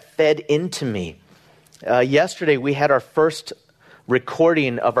people that fed into me. Yesterday, we had our first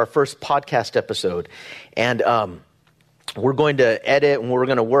recording of our first podcast episode. And we're going to edit and we're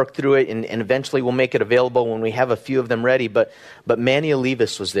going to work through it, and eventually we'll make it available when we have a few of them ready. But Manny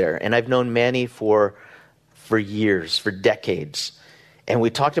Olivas was there, and I've known Manny for years, for decades. And we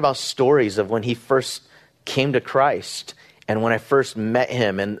talked about stories of when he first came to Christ and when I first met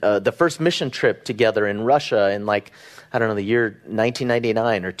him, and the first mission trip together in Russia in the year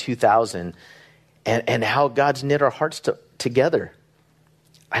 1999 or 2000, and how God's knit our hearts together.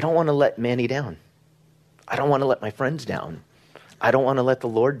 I don't want to let Manny down. I don't want to let my friends down. I don't want to let the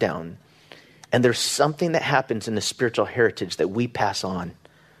Lord down. And there's something that happens in the spiritual heritage that we pass on.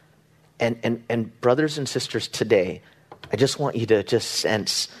 And brothers and sisters today, I just want you to just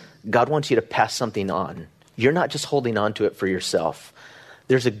sense God wants you to pass something on. You're not just holding on to it for yourself.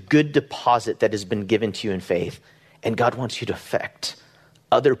 There's a good deposit that has been given to you in faith, and God wants you to affect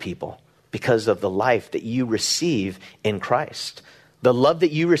other people because of the life that you receive in Christ. The love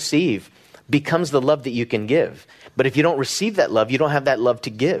that you receive becomes the love that you can give. But if you don't receive that love, you don't have that love to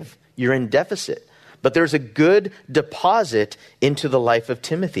give. You're in deficit. But there's a good deposit into the life of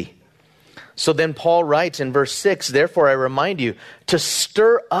Timothy. So then Paul writes in verse 6, therefore I remind you to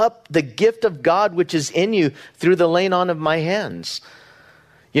stir up the gift of God which is in you through the laying on of my hands.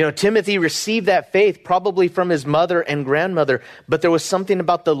 You know, Timothy received that faith probably from his mother and grandmother, but there was something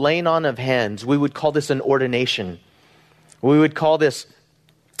about the laying on of hands. We would call this an ordination. We would call this,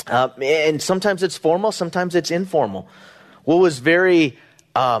 and sometimes it's formal, sometimes it's informal. What was very,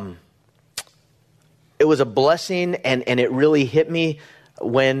 it was a blessing, and it really hit me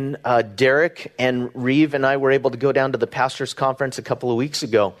when Derek and Reeve and I were able to go down to the pastor's conference a couple of weeks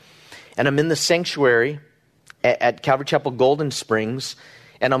ago. And I'm in the sanctuary at Calvary Chapel Golden Springs,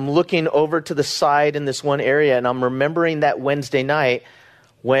 and I'm looking over to the side in this one area, and I'm remembering that Wednesday night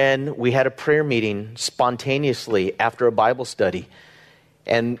when we had a prayer meeting spontaneously after a Bible study.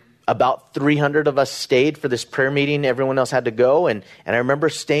 And about 300 of us stayed for this prayer meeting. Everyone else had to go. And I remember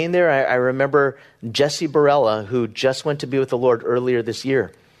staying there. I remember Jesse Barella, who just went to be with the Lord earlier this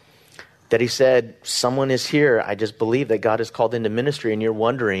year, that he said, someone is here. I just believe that God has called into ministry, and you're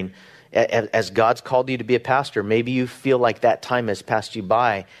wondering, as God's called you to be a pastor, maybe you feel like that time has passed you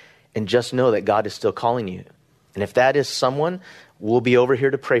by, and just know that God is still calling you. And if that is someone, we'll be over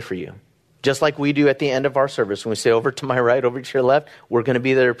here to pray for you. Just like we do at the end of our service. When we say over to my right, over to your left, we're going to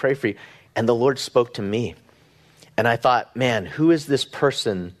be there to pray for you. And the Lord spoke to me. And I thought, man, who is this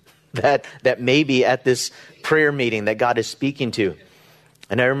person that may be at this prayer meeting that God is speaking to?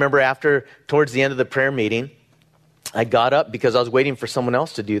 And I remember towards the end of the prayer meeting, I got up because I was waiting for someone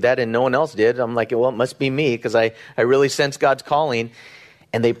else to do that, and no one else did. I'm like, well, it must be me, because I really sense God's calling.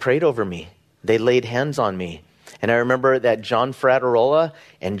 And they prayed over me. They laid hands on me. And I remember that John Fraterola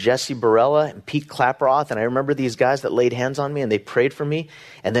and Jesse Barella and Pete Klaproth, and I remember these guys that laid hands on me and they prayed for me.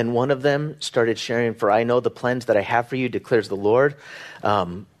 And then one of them started sharing, "For I know the plans that I have for you, declares the Lord."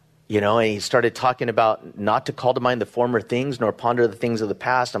 And he started talking about not to call to mind the former things, nor ponder the things of the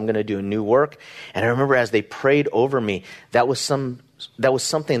past. I'm going to do a new work. And I remember as they prayed over me, that was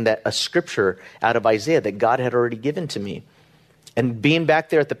something that a scripture out of Isaiah that God had already given to me. And being back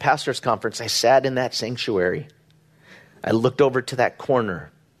there at the pastor's conference, I sat in that sanctuary. I looked over to that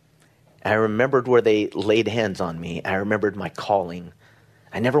corner. I remembered where they laid hands on me. I remembered my calling.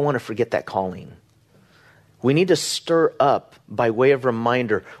 I never want to forget that calling. We need to stir up by way of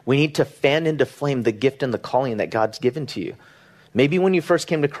reminder. We need to fan into flame the gift and the calling that God's given to you. Maybe when you first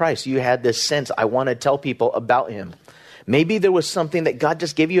came to Christ, you had this sense, I want to tell people about him. Maybe there was something that God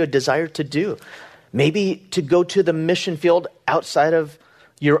just gave you a desire to do. Maybe to go to the mission field outside of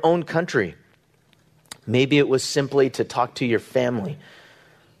your own country. Maybe it was simply to talk to your family.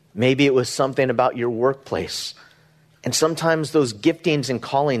 Maybe it was something about your workplace. And sometimes those giftings and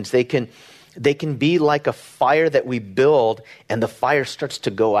callings, they can be like a fire that we build and the fire starts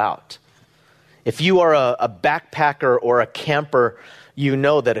to go out. If you are a backpacker or a camper, you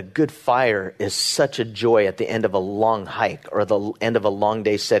know that a good fire is such a joy at the end of a long hike or the end of a long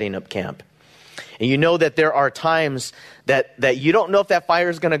day setting up camp. And you know that there are times that you don't know if that fire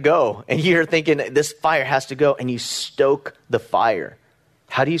is going to go. And you're thinking, this fire has to go. And you stoke the fire.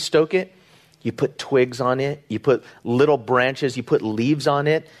 How do you stoke it? You put twigs on it. You put little branches. You put leaves on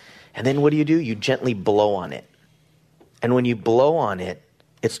it. And then what do? You gently blow on it. And when you blow on it,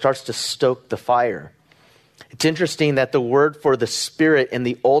 it starts to stoke the fire. It's interesting that the word for the Spirit in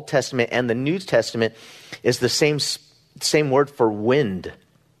the Old Testament and the New Testament is the same word for wind.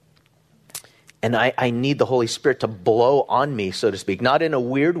 And I need the Holy Spirit to blow on me, so to speak. Not in a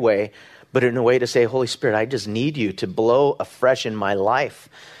weird way, but in a way to say, Holy Spirit, I just need you to blow afresh in my life.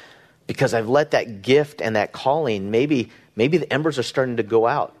 Because I've let that gift and that calling, maybe the embers are starting to go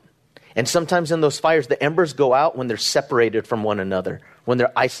out. And sometimes in those fires, the embers go out when they're separated from one another, when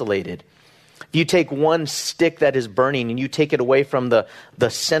they're isolated. If you take one stick that is burning and you take it away from the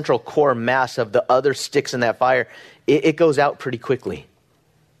central core mass of the other sticks in that fire, it goes out pretty quickly.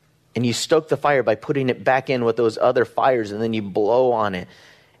 And you stoke the fire by putting it back in with those other fires, and then you blow on it.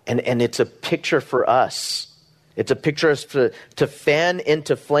 And it's a picture for us. It's a picture to fan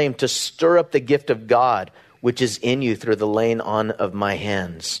into flame, to stir up the gift of God, which is in you through the laying on of my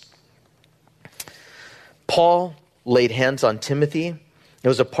hands. Paul laid hands on Timothy. It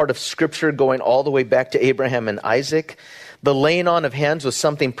was a part of Scripture going all the way back to Abraham and Isaac. The laying on of hands was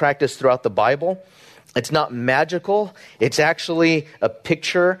something practiced throughout the Bible. It's not magical. It's actually a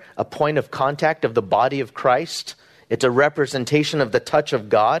picture, a point of contact of the body of Christ. It's a representation of the touch of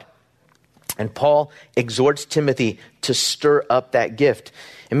God. And Paul exhorts Timothy to stir up that gift.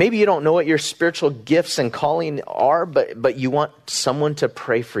 And maybe you don't know what your spiritual gifts and calling are, but you want someone to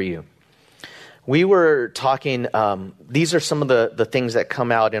pray for you. We were talking, these are some of the things that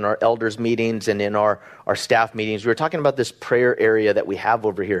come out in our elders meetings and in our staff meetings. We were talking about this prayer area that we have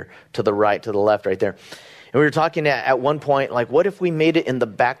over here to the right, to the left, right there. And we were talking at one point, like, what if we made it in the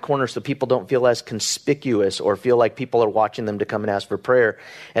back corner so people don't feel as conspicuous or feel like people are watching them to come and ask for prayer?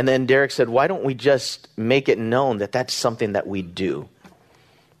 And then Derek said, why don't we just make it known that that's something that we do?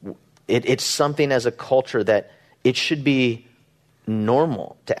 It's something as a culture that it should be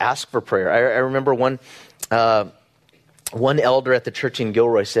normal to ask for prayer. I remember one elder at the church in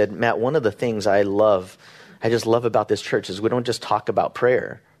Gilroy said, Matt, one of the things I just love about this church is we don't just talk about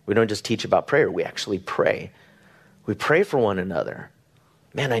prayer. We don't just teach about prayer. We actually pray. We pray for one another.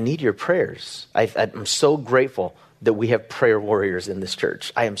 Man, I need your prayers. I'm so grateful that we have prayer warriors in this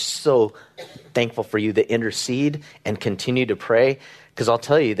church. I am so thankful for you that intercede and continue to pray, because I'll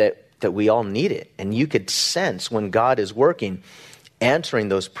tell you that we all need it. And you could sense when God is working, answering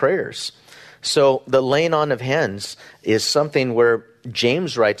those prayers. So the laying on of hands is something where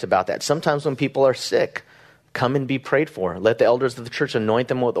James writes about that. Sometimes when people are sick, come and be prayed for. Let the elders of the church anoint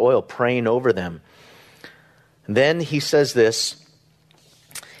them with oil, praying over them. And then he says this,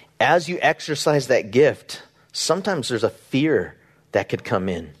 as you exercise that gift, sometimes there's a fear that could come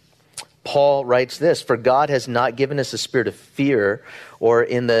in. Paul writes this, "For God has not given us a spirit of fear," or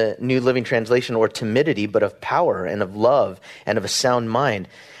in the New Living Translation, or timidity, "but of power and of love and of a sound mind."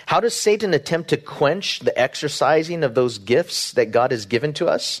 How does Satan attempt to quench the exercising of those gifts that God has given to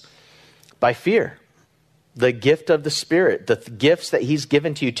us? By fear. The gift of the Spirit, the gifts that he's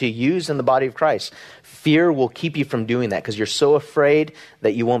given to you to use in the body of Christ. Fear will keep you from doing that because you're so afraid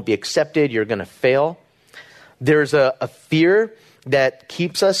that you won't be accepted, you're going to fail. There's a fear that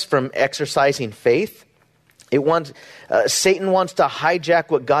keeps us from exercising faith. Satan wants to hijack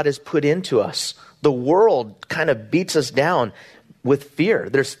what God has put into us. The world kind of beats us down with fear.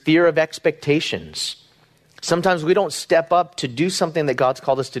 There's fear of expectations. Sometimes we don't step up to do something that God's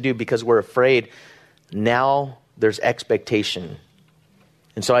called us to do because we're afraid. Now there's expectation.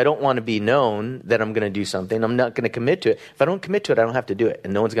 And so I don't want to be known that I'm going to do something. I'm not going to commit to it. If I don't commit to it, I don't have to do it,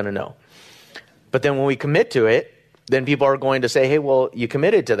 and no one's going to know. But then when we commit to it, then people are going to say, hey, well, you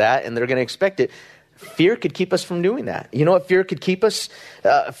committed to that, and they're going to expect it. Fear could keep us from doing that. You know what fear could keep us?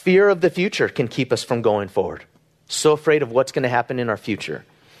 Fear of the future can keep us from going forward. So afraid of what's going to happen in our future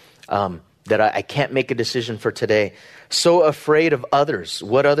that I can't make a decision for today. So afraid of others,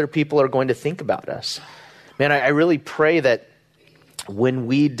 what other people are going to think about us. Man, I really pray that when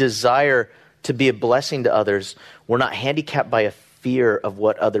we desire to be a blessing to others, we're not handicapped by a fear of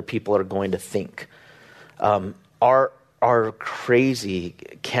what other people are going to think. Our crazy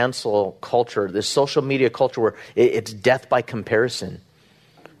cancel culture, this social media culture where it's death by comparison.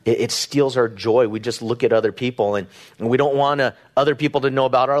 It steals our joy. We just look at other people and we don't want other people to know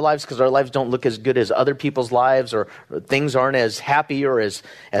about our lives because our lives don't look as good as other people's lives, or things aren't as happy or as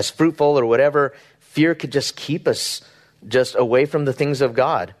fruitful or whatever. Fear could just keep us just away from the things of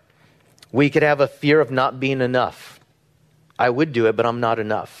God. We could have a fear of not being enough. I would do it, but I'm not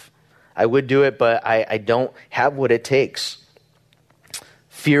enough. I would do it, but I don't have what it takes.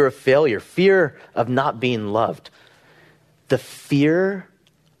 Fear of failure, fear of not being loved. The fear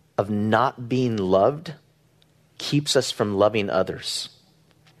of not being loved keeps us from loving others.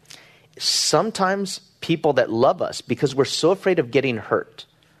 Sometimes people that love us, because we're so afraid of getting hurt,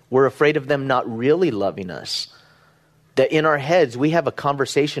 we're afraid of them not really loving us, that in our heads we have a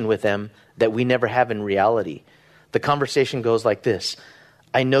conversation with them that we never have in reality. The conversation goes like this: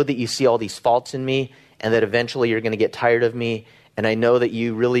 I know that you see all these faults in me and that eventually you're going to get tired of me, and I know that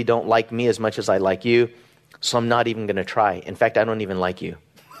you really don't like me as much as I like you, so I'm not even going to try. In fact, I don't even like you.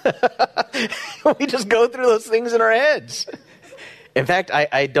 We just go through those things in our heads. In fact,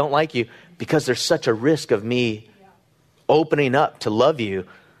 I don't like you because there's such a risk of me opening up to love you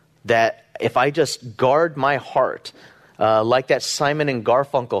that if I just guard my heart, like that Simon and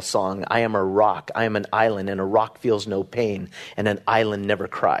Garfunkel song, I am a rock, I am an island, and a rock feels no pain, and an island never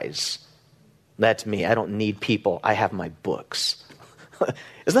cries. That's me. I don't need people. I have my books.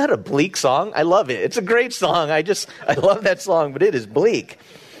 Isn't that a bleak song? I love it. It's a great song. I love that song, but it is bleak.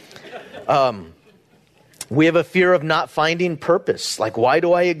 We have a fear of not finding purpose. Like, why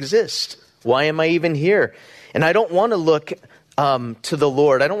do I exist? Why am I even here? And I don't want to look to the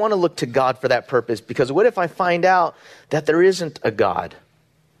Lord. I don't want to look to God for that purpose, because what if I find out that there isn't a God?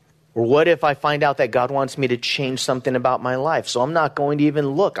 Or what if I find out that God wants me to change something about my life? So I'm not going to even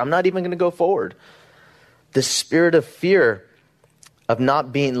look. I'm not even going to go forward. The spirit of fear of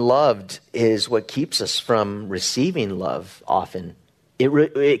not being loved is what keeps us from receiving love often.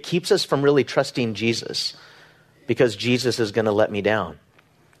 It keeps us from really trusting Jesus, because Jesus is going to let me down.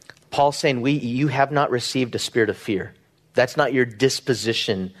 Paul's saying, you have not received a spirit of fear. That's not your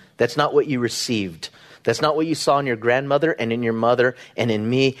disposition. That's not what you received. That's not what you saw in your grandmother and in your mother and in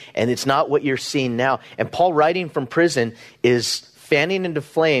me. And it's not what you're seeing now. And Paul, writing from prison, is fanning into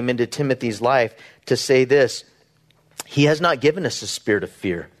flame into Timothy's life to say this: he has not given us a spirit of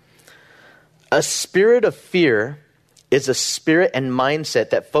fear. A spirit of fear is a spirit and mindset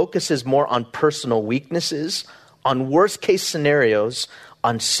that focuses more on personal weaknesses, on worst case scenarios,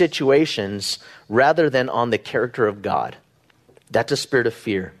 on situations, rather than on the character of God. That's a spirit of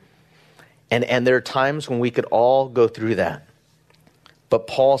fear. And there are times when we could all go through that. But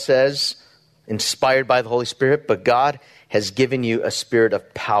Paul says, inspired by the Holy Spirit, but God has given you a spirit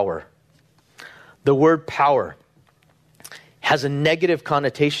of power. The word power has a negative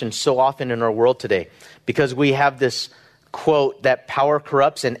connotation so often in our world today, because we have this quote that power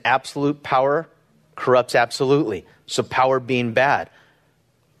corrupts and absolute power corrupts absolutely. So power being bad.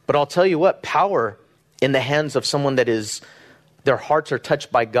 But I'll tell you what, power in the hands of someone that is, their hearts are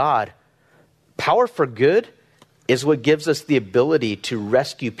touched by God, power for good is what gives us the ability to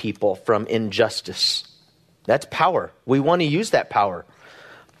rescue people from injustice. That's power. We want to use that power.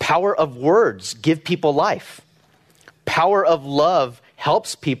 Power of words give people life. Power of love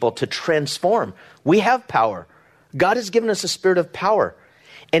helps people to transform. We have power. God has given us a spirit of power.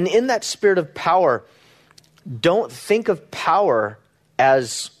 And in that spirit of power, don't think of power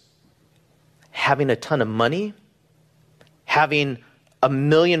as having a ton of money, having 1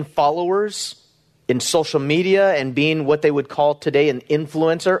 million followers in social media, and being what they would call today an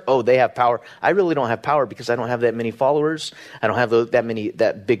influencer. Oh, they have power. I really don't have power because I don't have that many followers. I don't have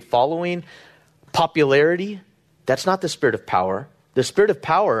that big following. Popularity, that's not the spirit of power. The spirit of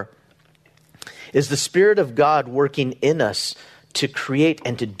power is the Spirit of God working in us to create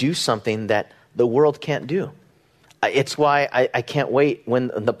and to do something that the world can't do. It's why I can't wait when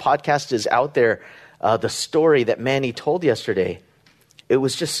the podcast is out there. The story that Manny told yesterday, it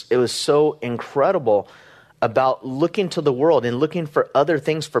was so incredible about looking to the world and looking for other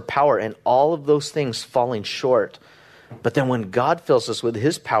things for power, and all of those things falling short. But then when God fills us with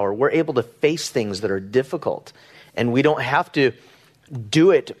his power, we're able to face things that are difficult, and we don't have to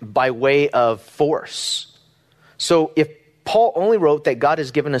do it by way of force. So if Paul only wrote that God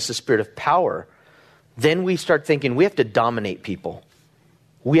has given us a spirit of power, then we start thinking we have to dominate people.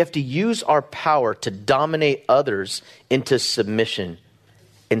 We have to use our power to dominate others into submission.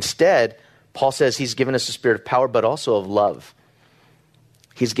 Instead, Paul says he's given us a spirit of power, but also of love.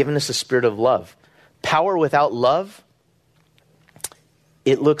 He's given us a spirit of love. Power without love,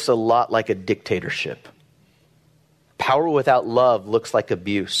 it looks a lot like a dictatorship. Power without love looks like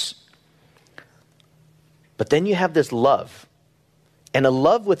abuse. But then you have this love. And a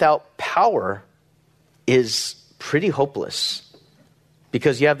love without power is pretty hopeless.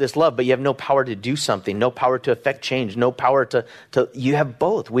 Because you have this love, but you have no power to do something, no power to affect change, no power to you have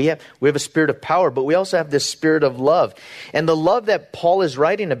both. We have a spirit of power, but we also have this spirit of love. And the love that Paul is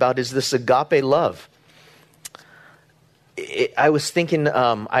writing about is this agape love. I was thinking,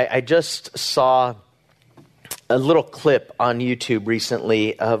 I just saw a little clip on YouTube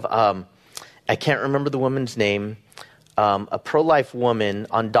recently of, I can't remember the woman's name, a pro-life woman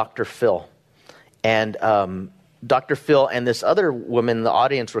on Dr. Phil. And Dr. Phil and this other woman in the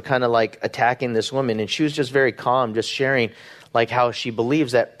audience were kind of like attacking this woman, and she was just very calm, just sharing like how she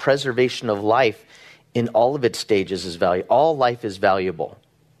believes that preservation of life in all of its stages is valuable. All life is valuable,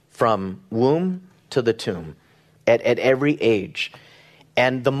 from womb to the tomb, at every age.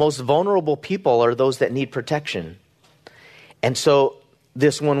 And the most vulnerable people are those that need protection. And so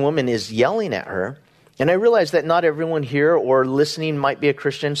this one woman is yelling at her. And I realize that not everyone here or listening might be a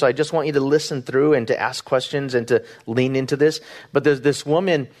Christian, so I just want you to listen through and to ask questions and to lean into this. But there's this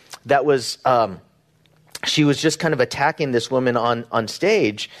woman that was, she was just kind of attacking this woman on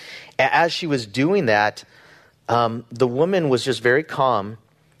stage. As she was doing that, the woman was just very calm,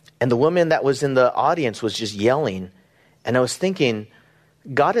 and the woman that was in the audience was just yelling. And I was thinking,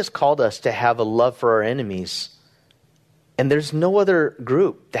 God has called us to have a love for our enemies. And there's no other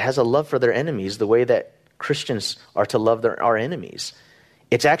group that has a love for their enemies the way that Christians are to love our enemies.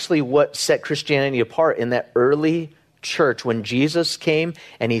 It's actually what set Christianity apart in that early church when Jesus came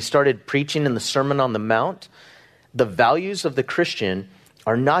and he started preaching in the Sermon on the Mount. The values of the Christian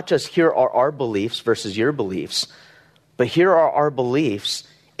are not just here are our beliefs versus your beliefs, but here are our beliefs,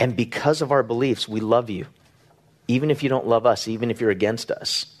 and because of our beliefs, we love you. Even if you don't love us, even if you're against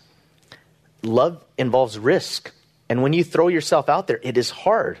us. Love involves risk. And when you throw yourself out there, it is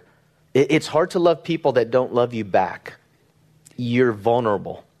hard. It's hard to love people that don't love you back. You're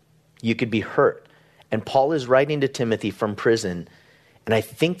vulnerable. You could be hurt. And Paul is writing to Timothy from prison. And I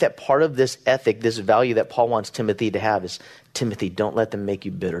think that part of this ethic, this value that Paul wants Timothy to have is, Timothy, don't let them make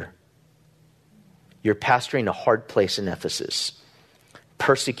you bitter. You're pastoring a hard place in Ephesus.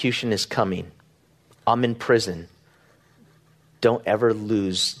 Persecution is coming. I'm in prison. Don't ever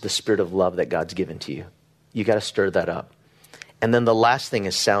lose the spirit of love that God's given to you. You got to stir that up. And then the last thing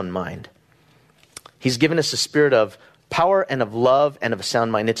is sound mind. He's given us a spirit of power and of love and of a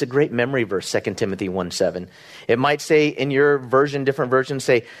sound mind. It's a great memory verse, 2 Timothy 1:7. It might say in your version, different versions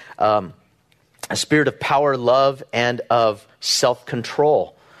say a spirit of power, love, and of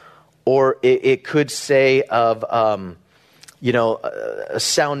self-control. Or it could say of, a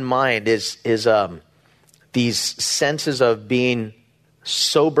sound mind is these senses of being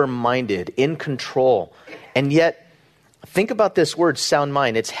sober-minded, in control. And yet, think about this word, sound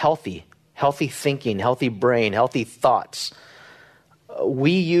mind. It's healthy. Healthy thinking, healthy brain, healthy thoughts.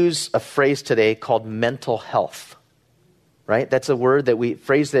 We use a phrase today called mental health, right? That's a word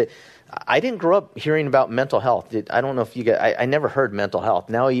phrase that I didn't grow up hearing about mental health. I don't know if you guys, I never heard mental health.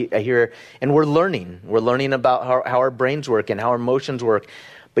 Now I hear, and we're learning. We're learning about how our brains work and how our emotions work.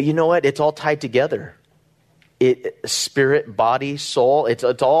 But you know what? It's all tied together. Spirit, body, soul, it's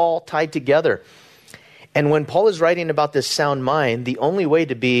all tied together. And when Paul is writing about this sound mind, the only way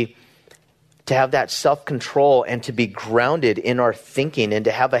to have that self-control and to be grounded in our thinking and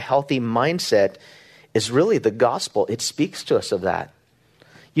to have a healthy mindset is really the gospel. It speaks to us of that.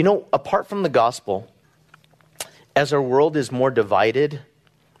 You know, apart from the gospel, as our world is more divided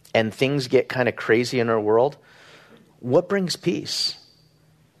and things get kind of crazy in our world, what brings peace?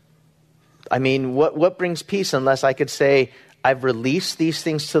 I mean, what brings peace unless I could say, I've released these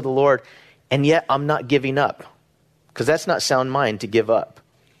things to the Lord, and yet I'm not giving up? Because that's not sound mind to give up.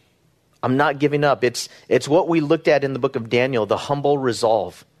 I'm not giving up. It's what we looked at in the book of Daniel, the humble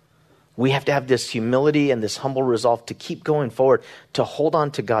resolve. We have to have this humility and this humble resolve to keep going forward, to hold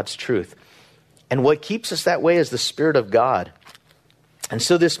on to God's truth. And what keeps us that way is the Spirit of God. And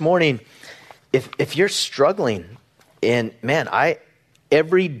so this morning, if you're struggling, and man,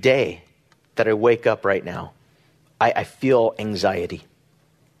 every day that I wake up right now, I feel anxiety.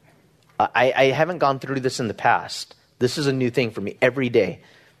 I haven't gone through this in the past. This is a new thing for me every day.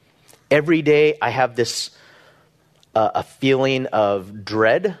 Every day I have this a feeling of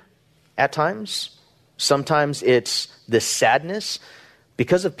dread at times. Sometimes it's this sadness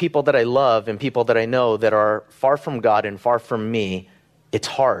because of people that I love and people that I know that are far from God and far from me. It's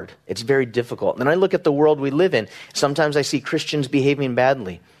hard. It's very difficult. And then I look at the world we live in. Sometimes I see Christians behaving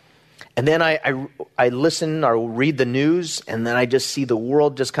badly. And then I listen or read the news, and then I just see the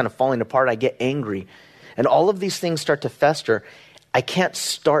world just kind of falling apart. I get angry. And all of these things start to fester. I can't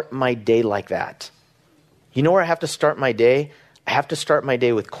start my day like that. You know where I have to start my day? I have to start my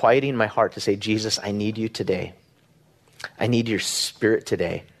day with quieting my heart to say, Jesus, I need you today. I need your Spirit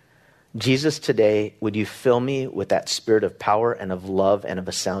today. Jesus, today, would you fill me with that spirit of power and of love and of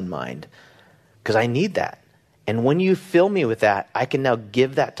a sound mind? Because I need that. And when you fill me with that, I can now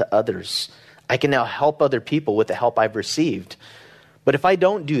give that to others. I can now help other people with the help I've received. But if I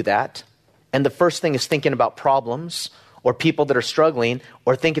don't do that, and the first thing is thinking about problems or people that are struggling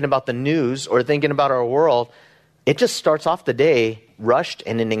or thinking about the news or thinking about our world, it just starts off the day rushed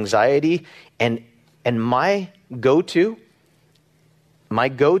and in anxiety. And my go-to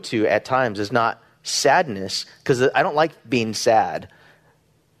at times is not sadness, because I don't like being sad.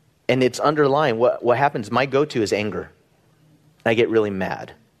 And it's underlying what happens. My go-to is anger. I get really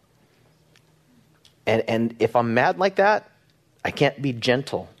mad. And if I'm mad like that, I can't be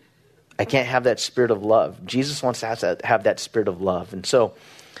gentle. I can't have that spirit of love. Jesus wants to have that spirit of love. And so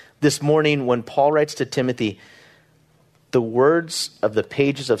this morning, when Paul writes to Timothy, the words of the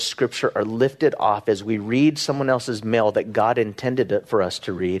pages of Scripture are lifted off as we read someone else's mail that God intended it for us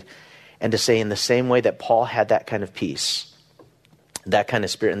to read, and to say, in the same way that Paul had that kind of peace, that kind of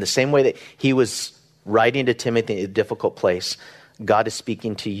spirit, in the same way that he was writing to Timothy in a difficult place, God is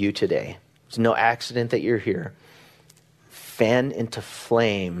speaking to you today. It's no accident that you're here. Fan into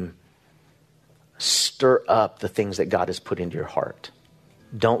flame, stir up the things that God has put into your heart.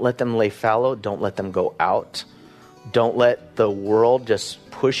 Don't let them lay fallow. Don't let them go out. Don't let the world just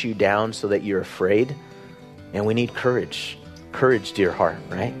push you down so that you're afraid. And we need courage. Courage, dear heart,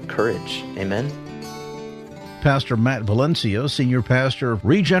 right? Courage. Amen. Pastor Matt Valencia, Senior Pastor of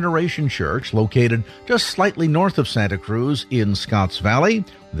ReGeneration Church, located just slightly north of Santa Cruz in Scotts Valley.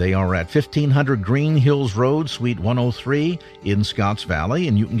 They are at 1500 Green Hills Road, Suite 103 in Scotts Valley,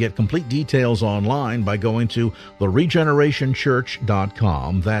 and you can get complete details online by going to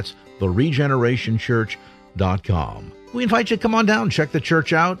theregenerationchurch.com. That's theregenerationchurch.com. We invite you to come on down, check the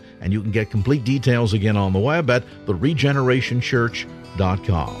church out, and you can get complete details again on the web at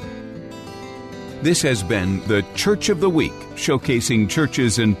theregenerationchurch.com. This has been the Church of the Week, showcasing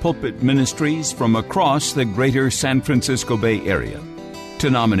churches and pulpit ministries from across the greater San Francisco Bay Area.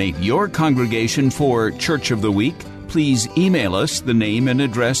 To nominate your congregation for Church of the Week, please email us the name and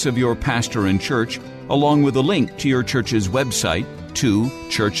address of your pastor and church, along with a link to your church's website, to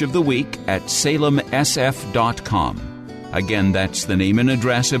churchoftheweek@salemsf.com. Again, that's the name and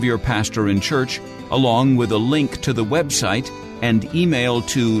address of your pastor and church, along with a link to the website, and email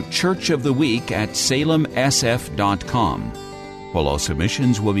to churchoftheweek@salemsf.com. While all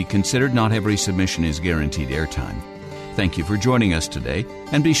submissions will be considered, not every submission is guaranteed airtime. Thank you for joining us today,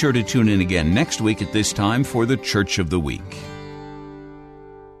 and be sure to tune in again next week at this time for the Church of the Week.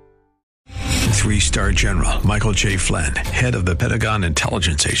 3-star General Michael J. Flynn, head of the Pentagon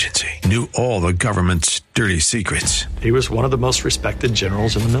Intelligence Agency, knew all the government's dirty secrets. He was one of the most respected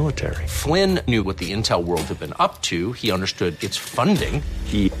generals in the military. Flynn knew what the intel world had been up to. He understood its funding.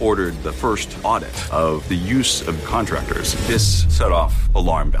 He ordered the first audit of the use of contractors. This set off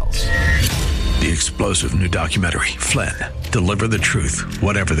alarm bells. The explosive new documentary, Flynn, deliver the truth,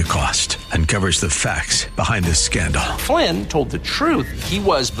 whatever the cost, uncovers the facts behind this scandal. Flynn told the truth. He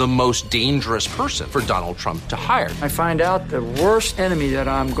was the most dangerous person for Donald Trump to hire. I find out the worst enemy that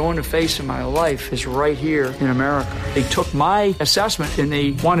I'm going to face in my life is right here in America. They took my assessment and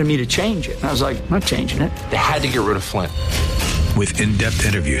they wanted me to change it. And I was like, I'm not changing it. They had to get rid of Flynn. With in-depth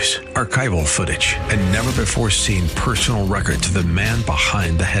interviews, archival footage, and never-before-seen personal records of the man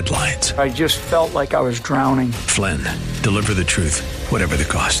behind the headlines. I just felt like I was drowning. Flynn, deliver the truth, whatever the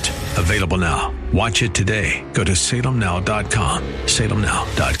cost. Available now. Watch it today. Go to salemnow.com.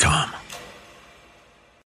 salemnow.com.